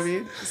you know what I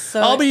mean?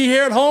 So, I'll be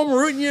here at home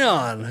rooting you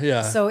on.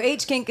 Yeah. So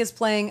H Kink is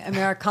playing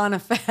Americana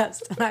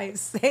Fest, and I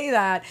say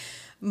that,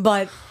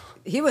 but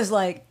he was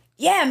like,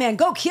 "Yeah, man,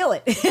 go kill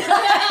it."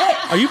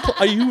 Are you?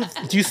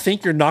 Do you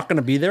think you're not going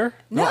to be there?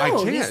 No, I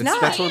can't. he's It's- not.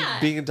 That's what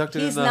being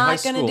inducted He's in the not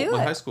high gonna school. do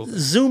my it. high school.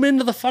 Zoom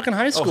into the fucking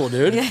high school,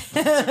 dude. Into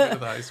the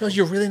high school. So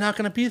you're really not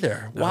going to be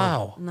there.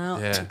 Wow. No.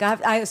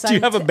 Yeah. Do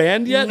you have a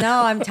band yet?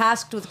 No, I'm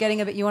tasked with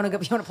getting a bit. You want to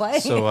go? You want to play?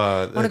 So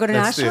want to go to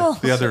that's Nashville?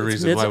 The other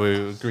reason It's- why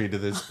we agreed to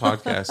this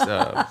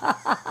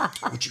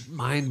podcast. Would you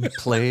mind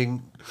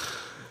playing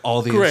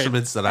all the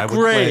instruments that I would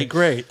play?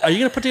 Great. Are you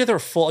going to put together a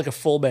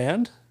full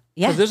band?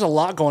 Yeah. 'Cause there's a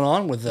lot going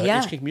on with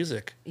Yeah. H Kink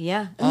music.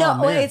 Yeah. Oh, No,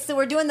 man.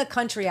 we're doing the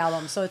country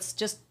album, so it's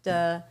just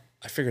I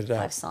figured it out.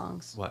 5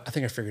 songs. What? I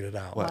think I figured it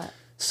out. What?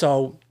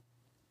 So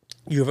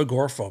you have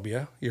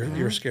agoraphobia.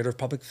 You're scared of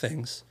public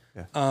things.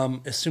 Yeah.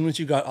 As soon as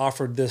you got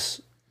offered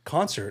this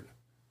concert,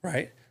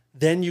 right?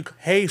 Then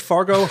hey,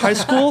 Fargo High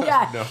School.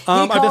 Yeah. No.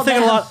 I've been called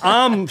thinking a them. lot.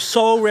 I'm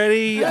so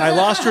ready. I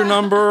lost your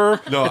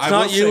number. No, it's I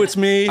not will you. say- It's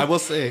me. I will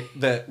say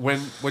that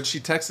when she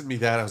texted me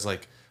that, I was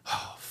like,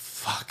 oh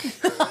fuck.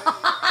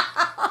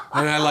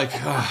 And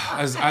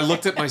I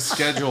looked at my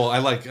schedule. I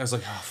was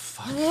like, oh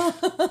fuck.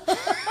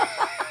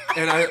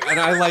 And I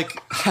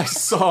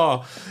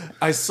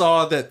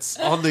saw that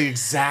on the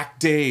exact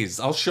days.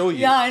 I'll show you.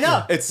 Yeah, I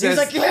know. It says,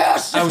 He's like,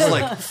 yes. I was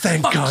like,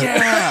 Thank God.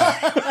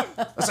 yeah.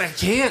 I was like, I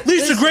can't.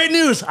 Lisa, great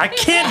news. I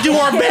can't do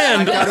our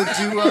band. Gotta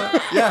do.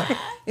 Yeah.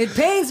 It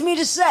pains me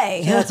to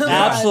say. That's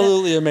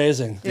Absolutely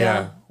amazing.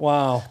 Yeah.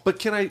 Wow. But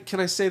can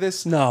I say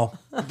this? No.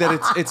 That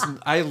it's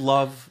I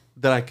love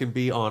that I can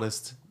be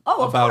honest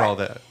Oh, of about course. all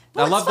that.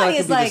 Well, I love what's that I funny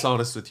can is, be like,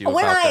 dishonest with you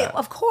when about that.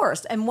 Of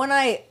course. And when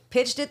I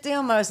pitched it to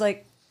him, I was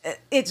like,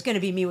 it's going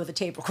to be me with a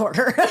tape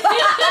recorder.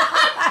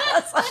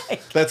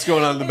 That's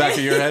going on in the back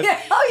of your head.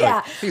 Yeah, oh yeah.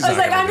 Like, he's I was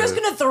not like, gonna I'm do just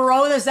it. going to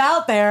throw this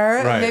out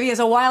there. Right. Maybe it's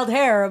a wild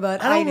hair,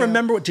 but I don't knew.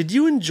 remember. Did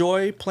you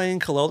enjoy playing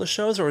Kalila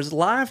shows, or is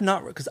live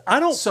not? Because I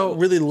don't So-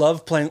 really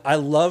love playing. I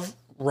love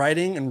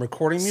writing and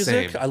recording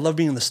music. Same. I love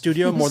being in the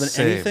studio more than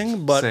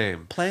anything. But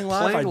Same. playing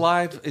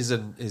live,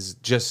 is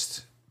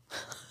just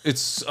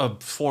it's a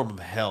form of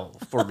hell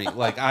for me.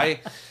 Like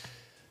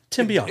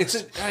Tim, be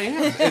honest. I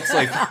am. It's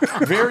like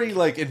very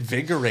like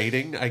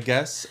invigorating, I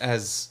guess,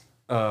 as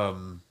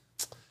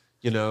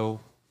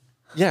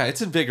yeah,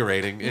 it's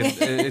invigorating.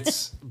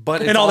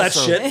 But it's and all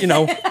also, that shit, you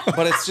know.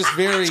 But it's just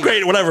very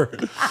Great, whatever.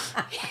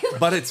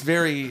 But it's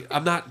very.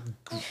 I'm not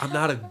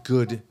a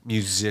good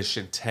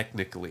musician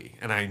technically,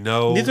 and I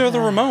know. Neither are the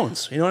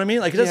Ramones. You know what I mean?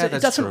 Like it Yeah, doesn't.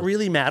 that's It doesn't true.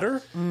 really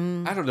matter.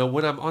 I don't know,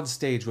 when I'm on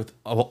stage with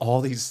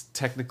all these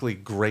technically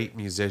great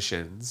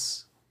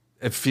musicians,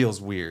 it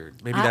feels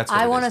weird. Maybe that's what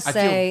I it wanna is.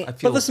 say- I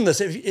feel But listen to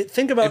this. If you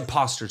think about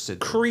imposter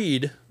syndrome.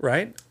 Creed,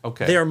 right?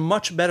 Okay. They are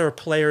much better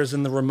players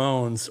than the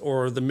Ramones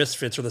or the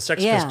Misfits or the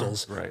Sex Yeah.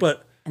 Pistols. Right.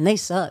 But And they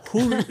suck.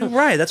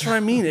 right, that's what I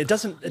mean. It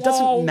doesn't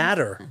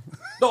matter.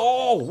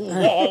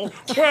 Oh,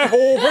 That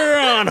whole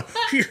band,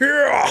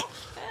 yeah,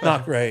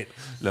 not great.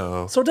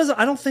 no. So it doesn't.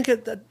 I don't think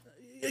it. That,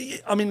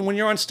 I mean, when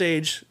you're on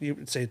stage,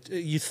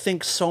 you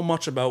think so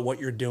much about what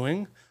you're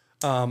doing.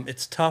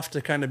 It's tough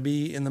to kind of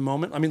be in the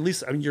moment. I mean, at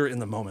least you're in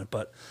the moment,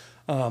 but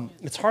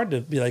it's hard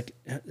to be like,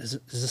 does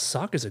this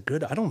suck? Is it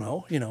good? I don't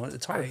know. You know,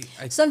 it's hard.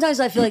 Sometimes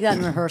I feel like that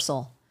in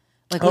rehearsal.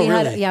 Like Oh,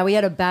 really? we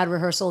had a bad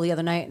rehearsal the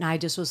other night, and I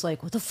just was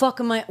like, "What the fuck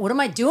am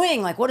I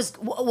doing? Like,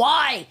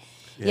 why?"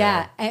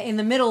 Yeah, in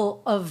the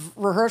middle of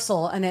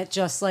rehearsal, and it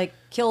just like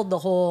killed the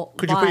whole.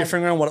 Could you put your vibe.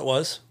 finger on what it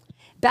was?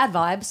 Bad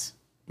vibes.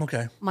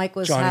 Okay. Mike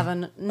was Johnny?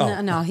 having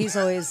no, he's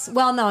always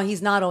no,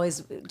 he's not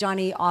always.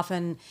 Johnny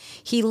often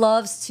he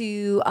loves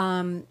to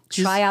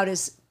try out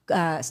his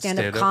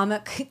stand-up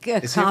comic Is he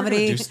ever comedy.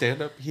 gonna do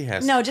stand-up? He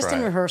has No, to just try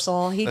in it.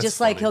 rehearsal. He That's just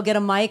like funny. he'll get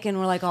a mic and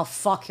we're like, oh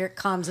fuck, here it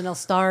comes, and he'll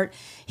start.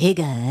 Hey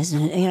guys,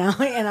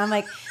 and I'm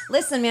like,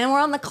 listen, man, we're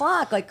on the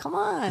clock. Like, come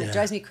on, it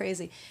drives me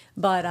crazy.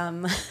 But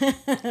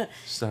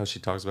Just how she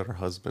talks about her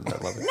husband. I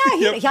love it.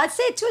 no, I'd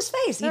say it to his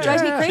face. He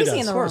drives me she crazy does,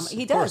 in the of room. course,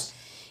 He of does. course.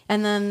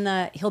 And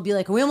then he'll be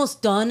like, "Are we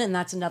almost done?" And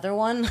that's another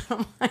one.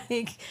 I'm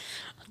like,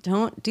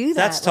 "Don't do that."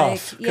 That's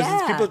tough Like,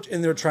 because people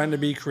in there trying to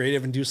be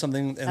creative and do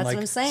something, and That's what like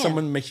I'm saying.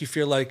 someone makes you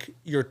feel like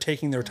you're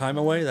taking their time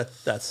away. That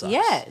sucks.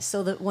 Yeah.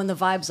 So that when the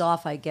vibe's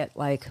off, I get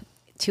like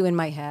two in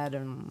my head,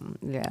 and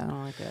I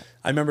don't like it.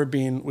 I remember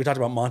we talked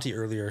about Monty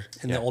earlier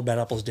in the Yeah. old Bad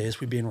Apples days.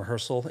 We'd be in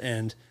rehearsal,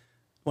 and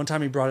one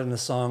time he brought in a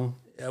song.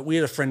 We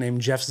had a friend named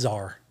Jeff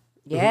Czar.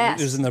 Yes.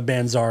 Who was in the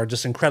band Czar.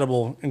 Just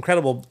incredible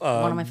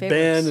One of my favorites.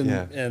 band and,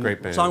 Yeah, and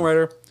great band.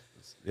 songwriter.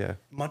 Yeah.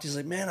 Monty's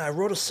like, man, I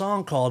wrote a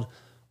song called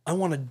 "I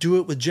Want to Do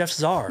It with Jeff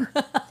Czar."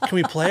 Can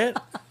we play it?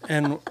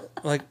 And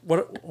like,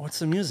 what's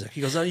the music?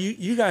 He goes, oh,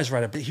 you guys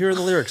write it, but here are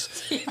the lyrics.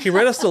 He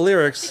read us the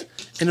lyrics,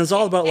 and it was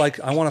all about like,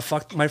 I want to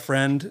fuck my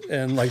friend,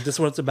 and like this is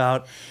what it's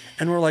about.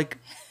 And we're like,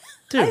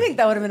 dude, I think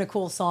that would have been a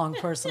cool song,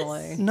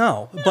 personally.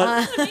 no,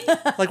 but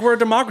like we're a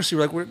democracy.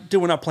 We're like,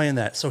 we're not playing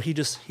that. So he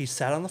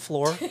sat on the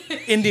floor,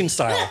 Indian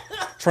style,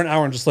 for an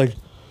hour and just like,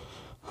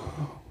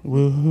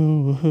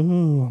 woo,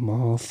 I'm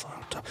all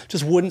fucked up.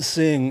 Just wouldn't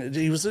sing.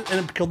 He was, and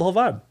it killed the whole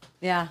vibe.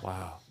 Yeah.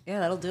 Wow. Yeah,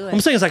 that'll do it.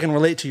 I'm saying is I can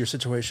relate to your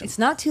situation. It's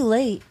not too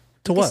late.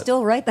 To You what? can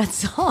still write that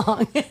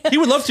song. He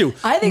would love to.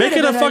 I think Make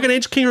it'd it a been fucking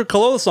H. King or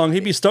Colola song.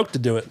 He'd be stoked to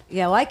do it.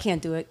 Yeah, well, I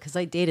can't do it because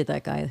I dated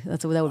that guy.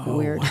 That would be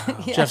weird.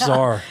 Yeah. Jeff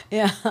Czar.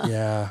 Yeah.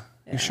 Yeah,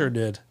 you sure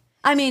did.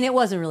 I mean, it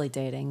wasn't really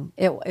dating.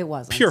 It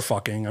wasn't. Pure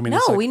fucking. I mean, No,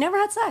 it's like, we never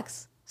had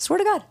sex. Swear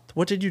to God.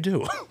 what did you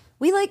do?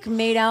 We like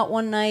made out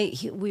one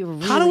night. We were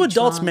really How do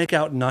adults drunk. make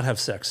out and not have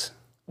sex?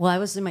 Well, I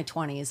was in my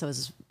 20s. I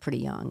was pretty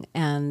young,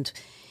 and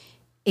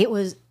that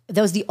was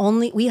the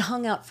only. We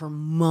hung out for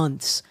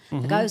months.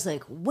 The guy was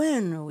like,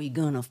 "When are we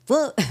gonna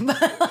fuck?"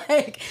 But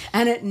like,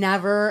 and it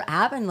never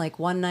happened. Like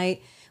one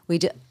night, we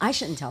did. I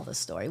shouldn't tell this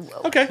story.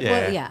 Okay.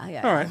 Well,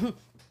 yeah. All right.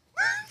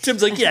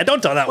 Tim's like, yeah,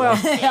 don't tell that one.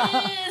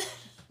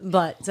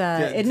 But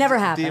it never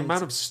happened. The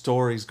amount of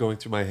stories going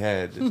through my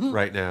head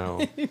right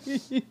now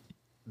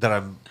that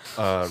I'm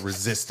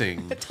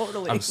resisting.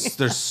 Totally.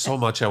 There's so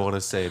much I want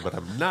to say, but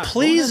I'm not.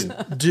 Please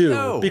going to. do.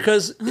 No.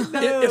 Because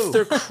if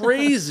they're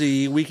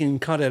crazy, we can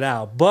cut it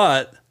out.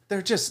 But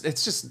It's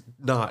just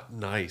not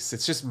nice.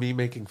 It's just me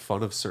making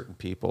fun of certain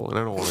people, and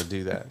I don't want to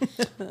do that.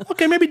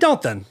 okay, maybe don't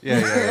then.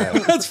 Yeah.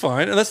 That's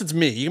fine. Unless it's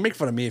me. You can make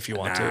fun of me if you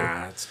want to.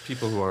 Nah, it's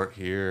people who aren't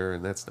here,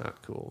 and that's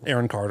not cool.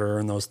 Aaron Carter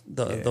and those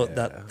Yeah,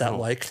 that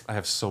like. I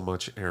have so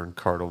much Aaron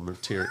Carter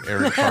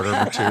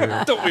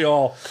material. Don't we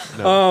all?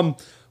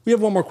 We have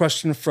one more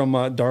question from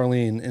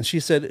Darlene, and she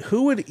said,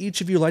 "Who would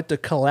each of you like to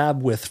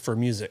collab with for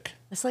music?"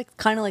 It's like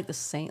kind of like the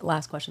same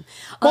last question.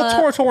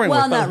 Well, touring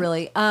Well, with, not but-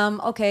 really.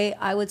 Okay,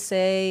 I would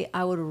say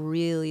I would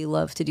really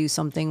love to do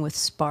something with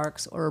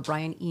Sparks or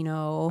Brian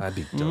Eno, That'd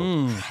be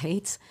dope.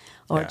 right?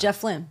 Or Yeah. Jeff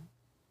Flynn.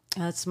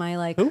 That's my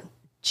like. Who?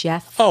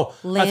 Jeff. Oh,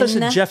 Lynn. I thought you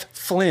said Jeff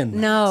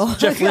Flynn. No.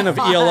 Jeff Flynn of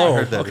God. ELO. I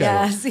heard that Okay.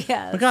 Yes, Oh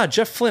yes. my God,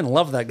 Jeff Flynn,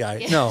 love that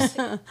guy. No,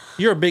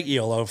 you're a big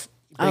ELO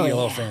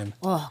yeah. fan.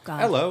 Oh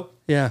God. Hello.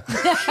 Yeah.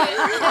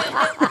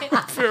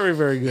 Very,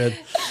 very good.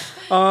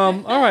 All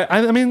right.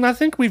 I mean, I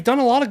think we've done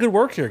a lot of good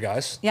work here,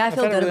 guys. Yeah, I I've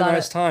feel had a good really about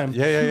nice it. time.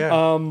 Yeah.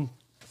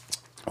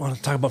 I want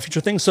to talk about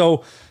future things.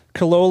 So,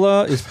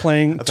 Colola is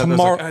playing I thought that was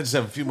tomorrow. like, I just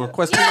have a few more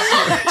questions.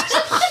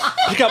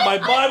 I got my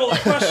Bible of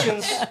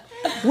questions.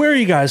 Where are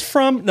you guys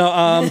from? No,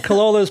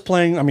 Colola is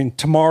playing,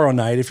 tomorrow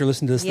night, if you're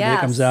listening to this, the day it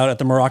Yes. comes out, at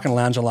the Moroccan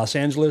Lounge in Los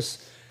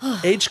Angeles.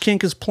 H.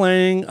 Kink is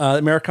playing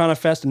Americana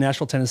Fest in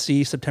Nashville,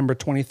 Tennessee, September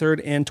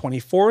 23rd and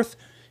 24th.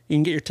 You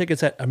can get your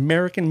tickets at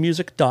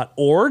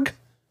americanmusic.org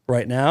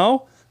right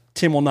now.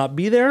 Tim will not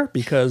be there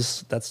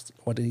because that's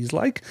what he's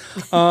like.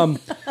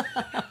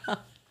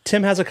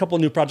 Tim has a couple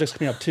of new projects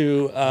coming up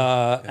too.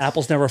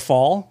 Apples Never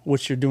Fall,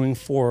 which you're doing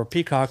for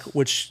Peacock,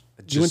 which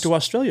you went to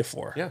Australia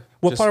for. Yeah,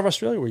 What just- part of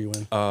Australia were you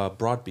in?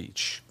 Broad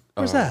Beach.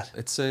 Where's that?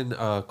 It's in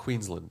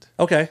Queensland.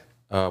 Okay.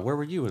 Where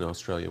were you in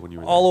Australia when you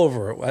were there? All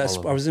over.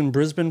 I was in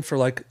Brisbane for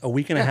like a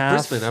week and a half.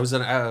 Brisbane. I was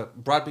in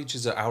Broad Beach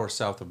is an hour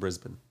south of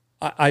Brisbane.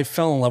 I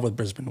fell in love with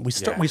Brisbane.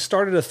 We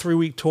started a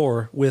 3-week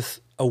tour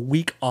with a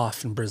week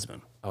off in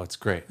Brisbane. Oh, it's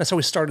great. That's how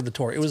we started the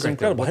tour. It was Great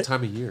there. incredible. What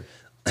time of year?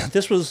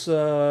 This was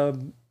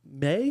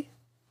May.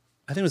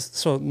 I think it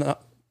was a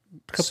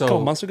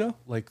couple months ago.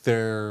 Like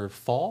their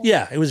fall?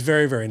 Yeah, it was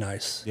very, very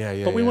nice.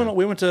 Yeah. But we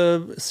went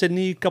to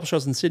Sydney, a couple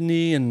shows in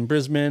Sydney and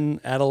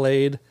Brisbane,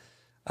 Adelaide,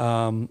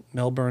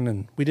 Melbourne,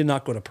 and we did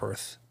not go to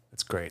Perth.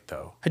 It's great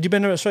though. Had you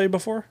been to Australia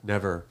before?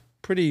 Never.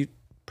 Pretty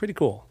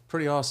cool.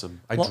 Pretty awesome.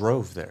 I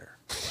drove there.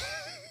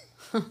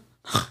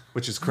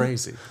 Which is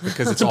crazy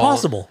because it's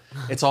impossible.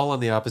 It's all on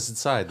the opposite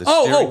side. The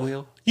steering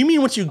wheel. You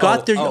mean once you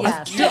got there?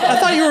 Yes. I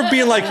thought you were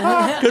being like,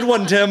 good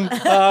one, Tim.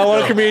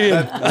 What a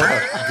comedian.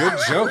 Good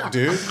joke,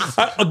 dude.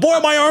 Boy,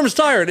 my arm's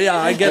tired. Yeah,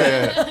 I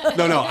get it.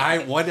 No.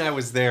 When I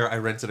was there, I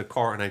rented a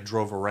car and I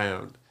drove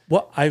around.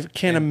 Well, I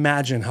can't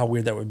imagine how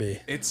weird that would be.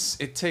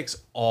 It takes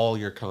all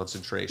your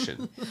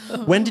concentration.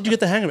 When did you get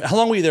the hang of it? How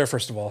long were you there,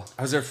 first of all?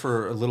 I was there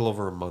for a little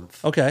over a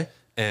month. Okay.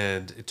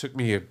 And it took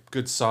me a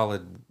good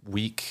solid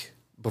week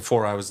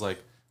before I was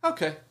like,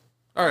 okay,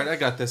 all right, I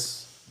got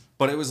this.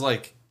 But it was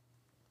like,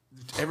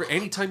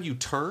 anytime you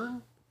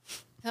turn,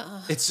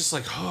 it's just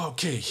like, oh,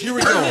 okay, here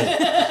we go.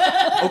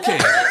 Okay,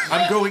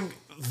 I'm going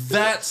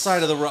that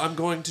side of the road. I'm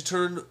going to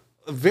turn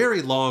a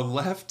very long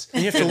left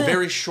and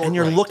very short. And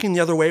you're right. looking the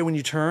other way when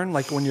you turn,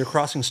 like when you're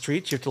crossing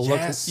streets. You have to look.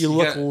 Yes, You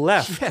look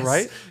left, yes,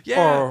 right?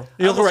 Yeah. Or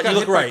you look right. You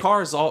look By right.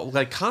 cars all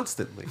like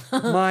constantly.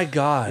 My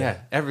God. Yeah.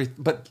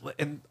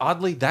 And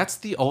oddly, that's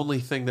the only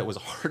thing that was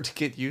hard to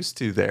get used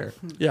to there.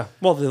 Yeah.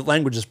 Well, the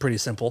language is pretty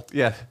simple.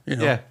 Yeah. You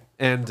know. Yeah.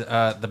 And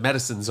the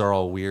medicines are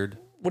all weird.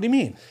 What do you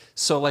mean?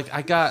 So like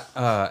I got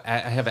I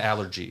have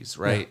allergies,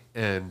 right?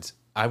 Yeah. And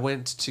I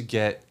went to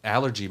get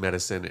allergy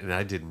medicine and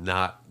I did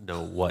not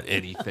know what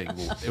anything.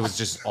 It was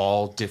just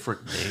all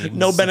different names.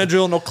 No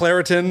Benadryl, no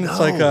Claritin. No, it's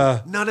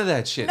like none of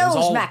that shit. Nose it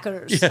was all,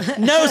 mackers. yeah.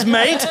 Nose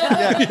mate.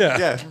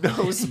 yeah,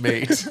 nose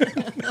mate.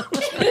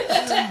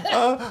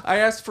 I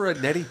asked for a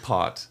neti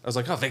pot. I was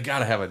like, oh, they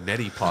gotta have a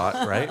neti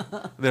pot, right?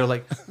 They're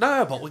like,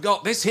 no, but we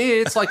got this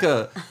here. It's like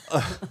a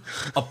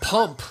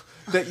pump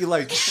that you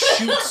like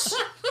shoots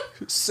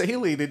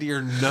saline into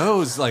your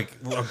nose like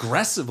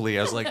aggressively.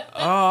 I was like,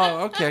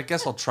 oh, okay, I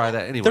guess I'll try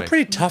that anyway. They're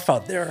pretty tough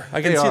out there.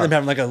 I can They see are. them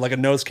having like a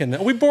nose can.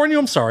 Are we boring you?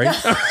 I'm sorry.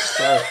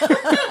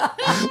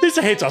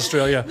 Lisa hates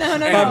Australia. No.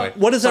 Anyway,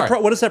 what is that?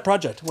 sorry. What is that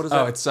project? What is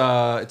that?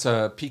 It's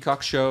a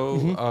Peacock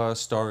show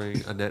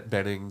starring Annette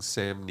Bening,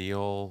 Sam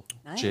Neill,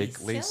 Nice.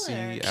 Jake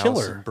Lacey, Killer.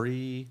 Alison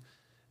Brie,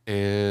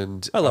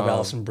 and I love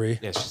Alison Brie.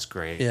 Yeah, she's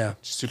great. Yeah.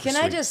 She's super Can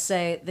sweet. I just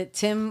say that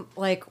Tim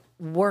like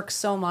works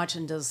so much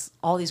and does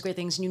all these great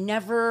things, and you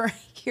never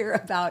hear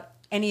about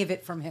any of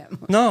it from him.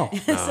 No.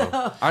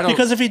 I don't.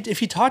 Because if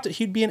he talked,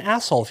 he'd be an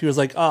asshole. If he was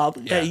like,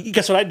 hey,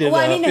 guess what I did?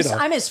 Well, I mean, you know.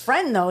 I'm his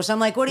friend though, so I'm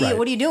like, what are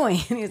Right. you doing?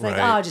 And he's like,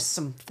 Right. oh, just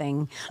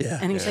something. Yeah.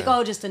 And he's like,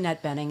 oh, just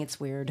Annette Bening. It's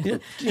weird. You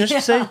know,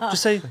 just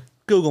say,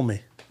 Google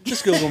me.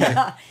 Just Google me.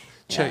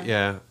 Check,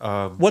 yeah.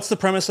 What's the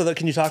premise of that?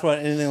 Can you talk about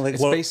anything like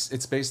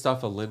It's based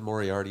off a Lynn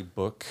Moriarty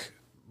book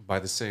by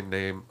the same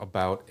name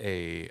about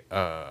a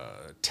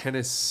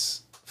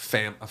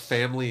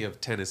family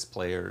of tennis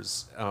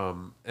players,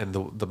 and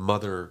the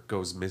mother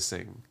goes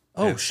missing.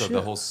 Oh, and so shit.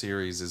 the whole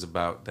series is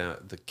about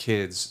the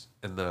kids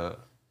and the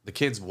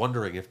kids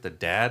wondering if the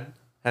dad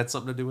had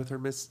something to do with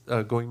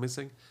her going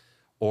missing,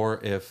 or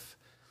if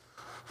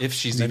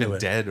she's Into even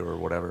it. dead or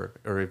whatever,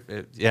 or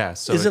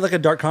So is it like a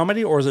dark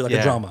comedy or is it like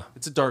a drama?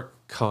 It's a dark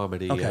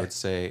comedy, Okay. I would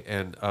say,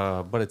 and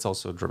but it's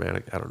also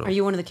dramatic. I don't know. Are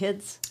you one of the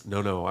kids?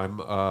 No,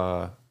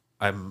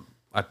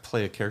 I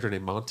play a character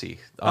named Monty.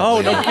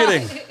 Oh, no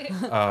kidding.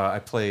 I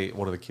play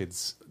one of the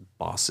kids'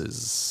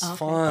 bosses.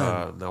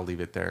 Fun. And I'll leave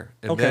it there.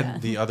 And Okay. then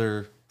the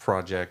other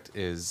project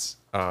is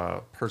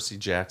Percy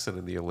Jackson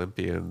and the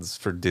Olympians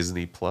for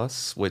Disney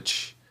Plus,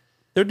 which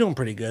They're doing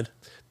pretty good.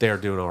 they're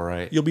doing all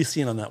right. You'll be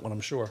seeing on that one, I'm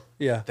sure.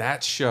 Yeah.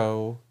 That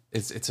show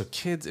it's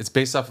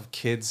based off of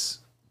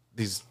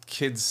these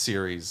kids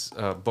series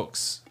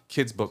books,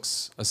 kids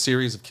books, a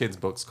series of kids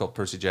books called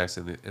Percy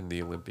Jackson and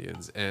the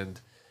Olympians,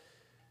 and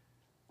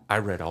I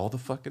read all the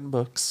fucking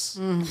books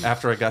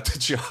after I got the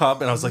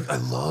job, and I was like, I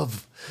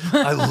love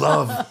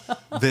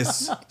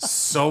this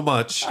so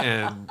much.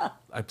 And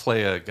I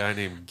play a guy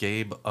named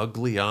Gabe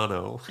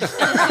Ugliano.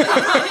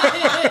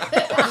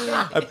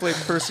 I play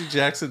Percy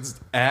Jackson's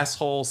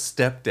asshole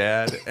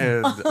stepdad,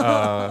 and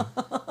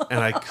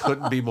I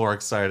couldn't be more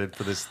excited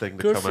for this thing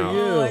to Good come for out.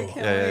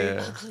 you.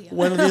 Yeah.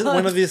 When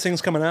are these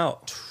things coming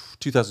out?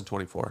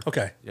 2024.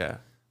 Okay. Yeah.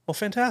 Well,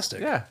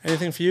 fantastic. Yeah.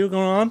 Anything for you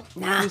going on,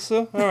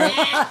 Lisa? All right.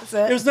 That's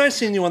it. It was nice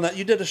seeing you on that.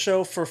 You did a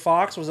show for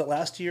Fox. Was it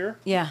last year?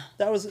 Yeah.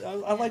 That was.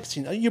 I like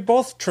seeing. You're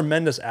both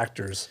tremendous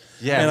actors.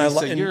 Yeah, and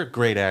Lisa, you're a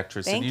great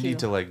actress, Thank and you you. need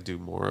to like do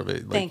more of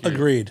it. Like, Thank you.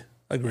 Agreed.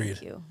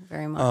 Thank you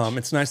very much.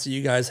 It's nice that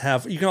you guys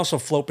have. You can also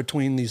float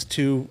between these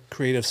two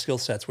creative skill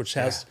sets, which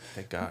has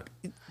Thank God.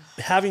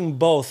 having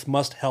both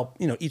must help.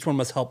 You know, each one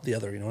must help the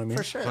other. You know what I mean?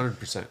 For sure.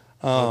 100%.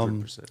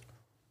 100%.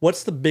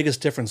 What's the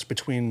biggest difference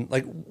between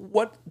like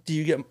what do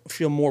you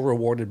feel more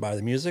rewarded by,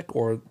 the music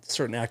or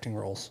certain acting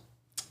roles?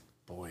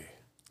 Boy.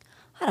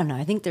 I don't know.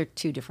 I think they're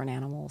two different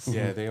animals.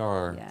 Yeah, they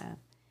are. Yeah.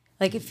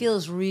 Like it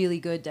feels really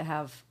good to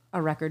have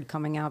a record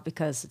coming out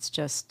because it's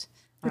just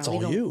I It's don't know,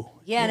 we all don't- you.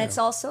 Yeah, and it's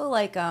also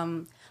like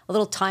a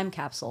little time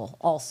capsule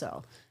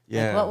also.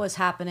 Yeah. Like what was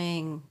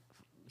happening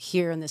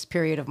here in this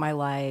period of my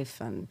life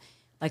and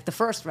like the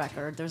first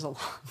record, there's a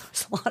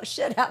lot of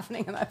shit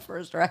happening in that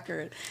first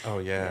record. Oh,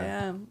 yeah.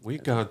 Yeah.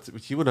 We've gone through,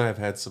 you and I have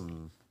had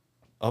some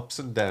ups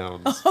and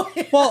downs.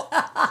 Well,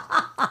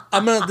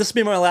 this will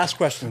be my last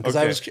question because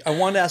Okay. I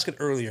wanted to ask it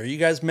earlier. You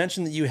guys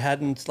mentioned that you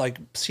hadn't like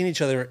seen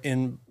each other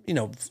in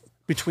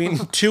between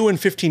 2 and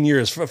 15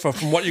 years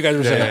from what you guys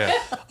were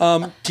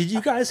saying. Did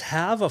you guys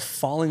have a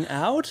falling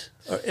out,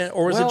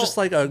 or was it just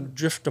like a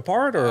drift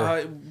apart? Or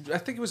I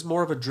think it was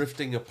more of a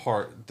drifting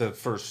apart the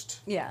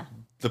first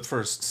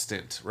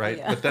stint, right?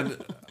 Yeah. But then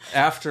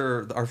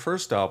after our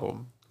first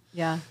album,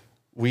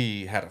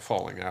 we had a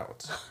falling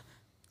out,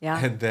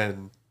 and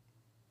then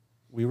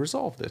we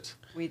resolved it.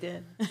 We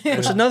did. which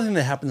is another thing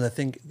that happens. I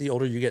think the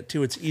older you get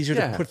too, it's easier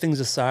to put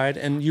things aside,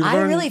 and you learn.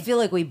 I really feel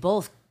like we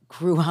both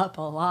grew up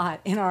a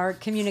lot in our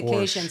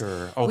communications. For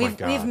sure. Oh my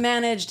God. We've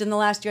managed in the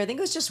last year. I think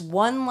it was just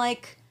one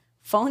like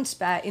phone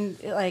spat in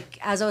like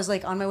as I was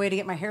like on my way to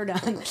get my hair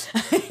done.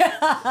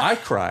 I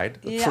cried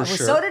for sure.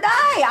 So did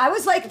I. I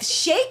was like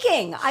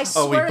shaking. I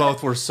swear. Oh, we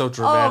both were so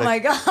dramatic. Oh my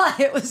God,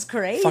 it was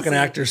crazy. fucking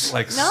actors.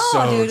 Like No,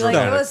 so dude. dramatic.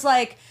 Like it was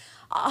like.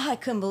 Oh, I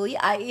couldn't believe.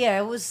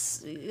 It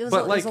was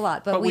a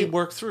lot. But we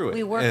worked through it.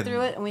 We worked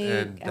through it,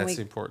 and that's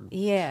important.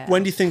 Yeah.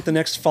 When do you think the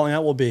next falling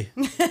out will be?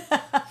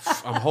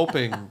 I'm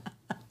hoping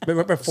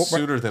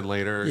sooner than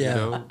later. Yeah. You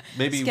know,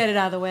 maybe Just get it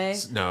out of the way.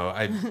 No,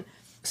 I.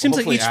 Seems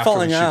like hopefully each after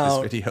falling we shoot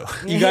out, this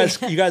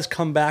video. you guys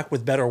come back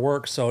with better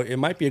work, so it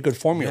might be a good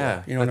formula.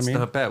 Yeah, you know what I mean?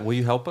 Not bad. Will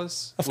you help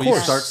us? Of Will course.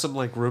 You start some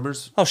like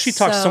rumors? Oh, she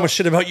talks so much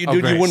shit about you,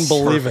 dude. great. You wouldn't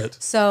believe Perfect.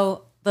 it.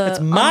 So It's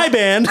my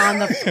band.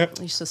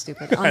 You're so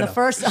stupid. On the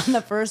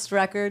first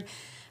record,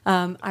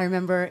 I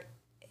remember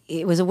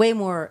it was a way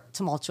more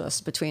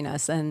tumultuous between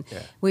us, and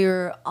we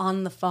were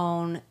on the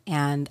phone,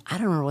 and I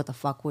don't remember what the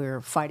fuck we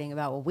were fighting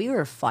about. Well, we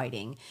were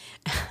fighting,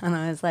 and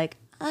I was like,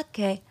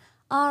 okay,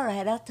 all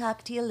right, I'll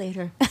talk to you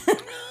later.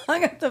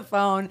 Hung up the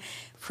phone,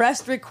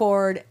 pressed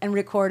record, and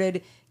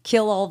recorded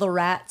 "Kill All the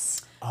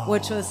Rats,"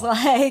 which was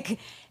like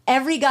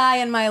every guy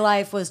in my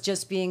life was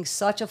just being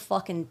such a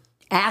fucking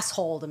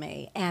asshole to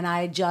me, and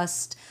I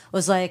just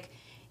was like,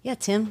 yeah,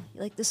 Tim,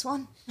 you like this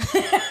one?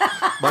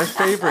 My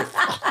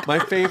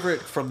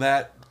favorite from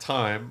that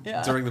time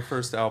during the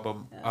first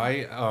album,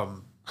 I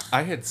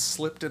had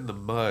slipped in the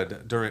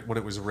mud when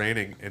it was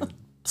raining and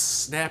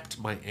snapped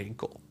my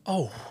ankle.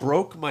 Oh,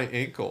 broke my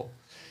ankle.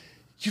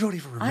 You don't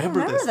even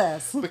remember,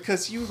 this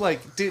because you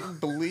like didn't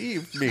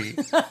believe me.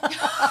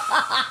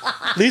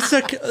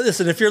 Lisa,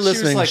 listen, if you're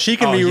listening, like, she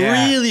can be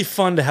really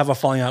fun to have a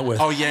falling out with.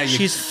 Oh yeah,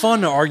 she's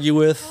fun to argue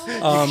with. Very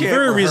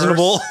rehearse.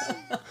 reasonable.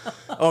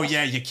 Oh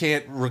yeah, you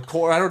can't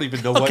record. I don't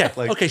even know what.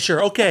 Like, okay,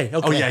 sure, okay.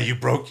 Oh yeah, you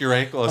broke your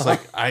ankle. I was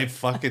like, I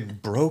fucking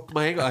broke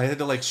my ankle. I had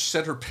to like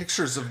send her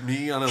pictures of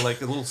me on a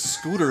little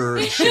scooter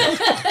and shit.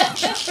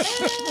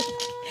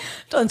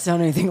 Doesn't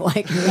sound anything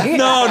like me.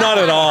 No, not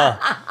at all.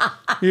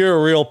 You're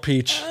a real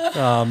peach.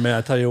 Oh man,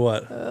 I tell you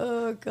what.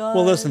 Oh God.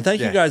 Well, listen, thank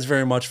you guys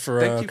very much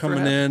for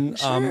coming in.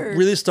 Sure.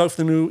 Really stoked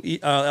for the new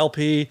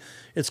LP.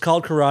 It's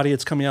called Karate.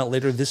 It's coming out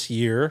later this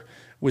year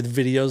with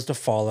videos to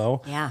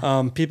follow.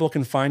 Yeah. People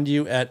can find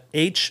you at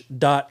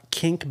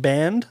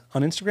h.kinkband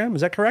on Instagram.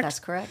 Is that correct? That's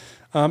correct.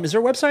 Is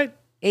there a website?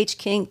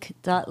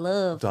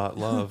 hkink.love.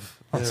 .love.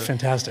 That's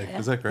fantastic.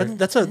 Is that great?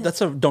 That's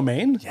a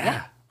domain?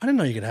 Yeah. I didn't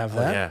know you could have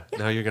that. Yeah.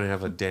 Now you're gonna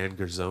have a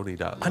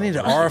dangarzoni.love. I need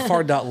an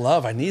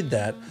rfr.love. I need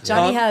that.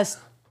 Johnny has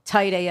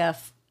tight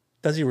AF.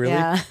 Does he really?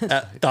 Yeah.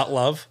 At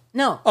 .love?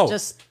 No,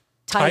 just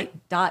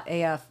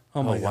tight.af.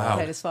 Oh my God.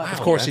 Tight as fuck.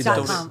 Of course he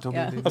does.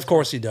 Of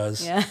course he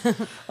does. Yeah.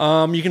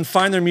 You can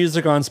find their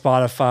music on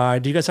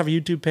Spotify. Do you guys have a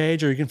YouTube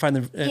page, or you can find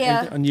them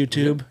on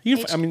YouTube?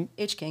 You can,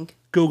 H-Kink.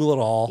 Google it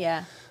all.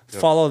 Yeah.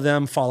 Follow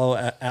them. Follow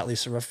at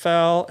Lisa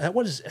Rieffel.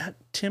 What is at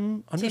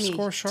Timm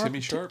 _ Sharp? Timmy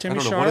Sharp. Timmy I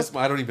don't know. Sharp.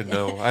 I don't even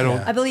know. I don't.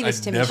 I believe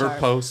it's Timmy never Sharp.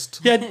 post.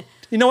 Yeah.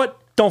 You know what?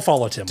 Don't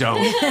follow Tim. Don't.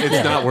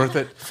 It's not worth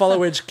it.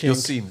 Follow H Kink. You'll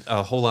see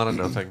a whole lot of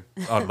nothing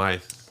on my.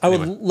 I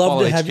would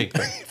love to have you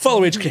Kink.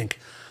 follow H Kink.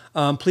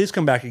 Please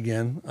come back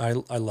again. I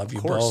love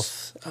you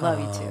course. both. Love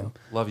you too.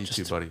 Love you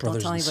too, buddy.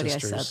 Brothers Don't and tell anybody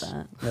sisters. I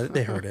said that.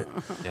 They heard it.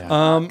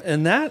 Yeah.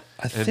 And that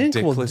I think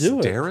will Dickless do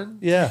it. Darren?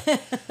 Yeah.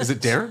 Is it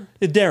Darren?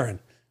 Darren.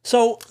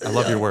 So I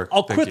love your work.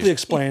 I'll Thank quickly you.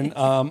 explain.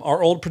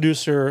 Our old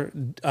producer,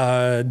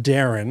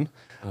 Darren,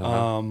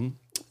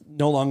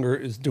 no longer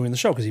is doing the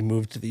show because he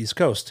moved to the East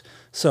Coast.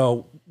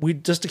 So we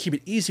just to keep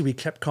it easy, we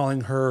kept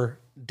calling her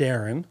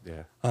Darren.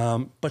 Yeah.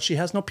 But she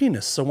has no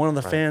penis. So one of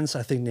the fans,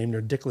 I think, named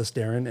her Dickless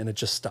Darren, and it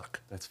just stuck.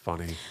 That's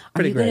funny.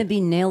 Are you going to great.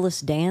 be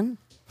nailless Dan?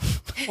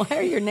 Why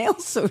are your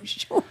nails so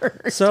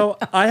short? So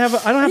I have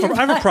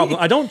a problem.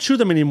 I don't chew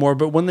them anymore,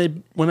 but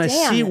when I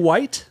see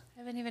white, I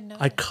haven't even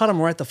noticed. I cut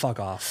them right the fuck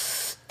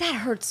off. That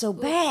hurts so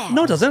bad.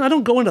 No, it doesn't. I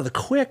don't go into the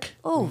quick.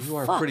 Oh, You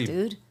are fuck, pretty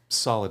dude.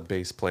 solid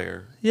bass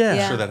player. Yeah. I'm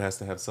Yeah. sure that has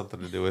to have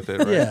something to do with it,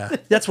 right? Yeah,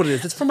 that's what it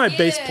is. It's for my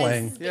bass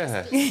playing.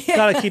 Yeah.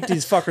 Gotta keep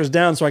these fuckers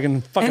down so I can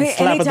fucking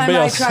slap at the Anytime I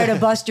bass. try to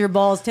bust your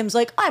balls, Tim's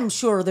like, I'm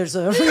sure there's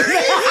a...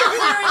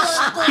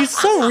 He's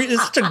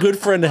such a good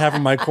friend to have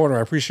in my corner.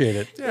 I appreciate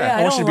it. Yeah,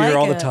 I want you to be here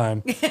all the it.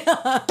 time.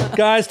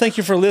 Guys, thank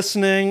you for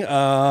listening.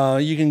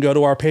 You can go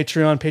to our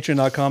Patreon,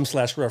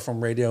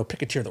 patreon.com/RealFromRadio.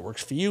 Pick a tier that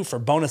works for you for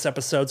bonus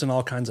episodes and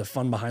all kinds of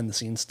fun behind the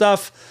scenes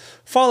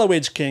stuff. Follow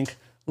H Kink.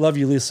 Love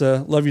you,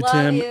 Lisa. Love you,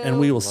 Tim. you. And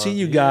we will see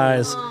you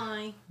guys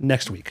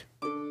next week.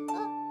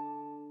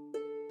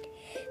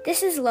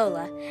 This is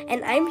Lola,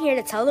 and I'm here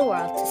to tell the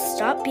world to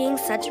stop being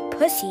such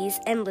pussies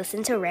and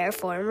listen to Rare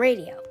Form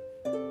Radio.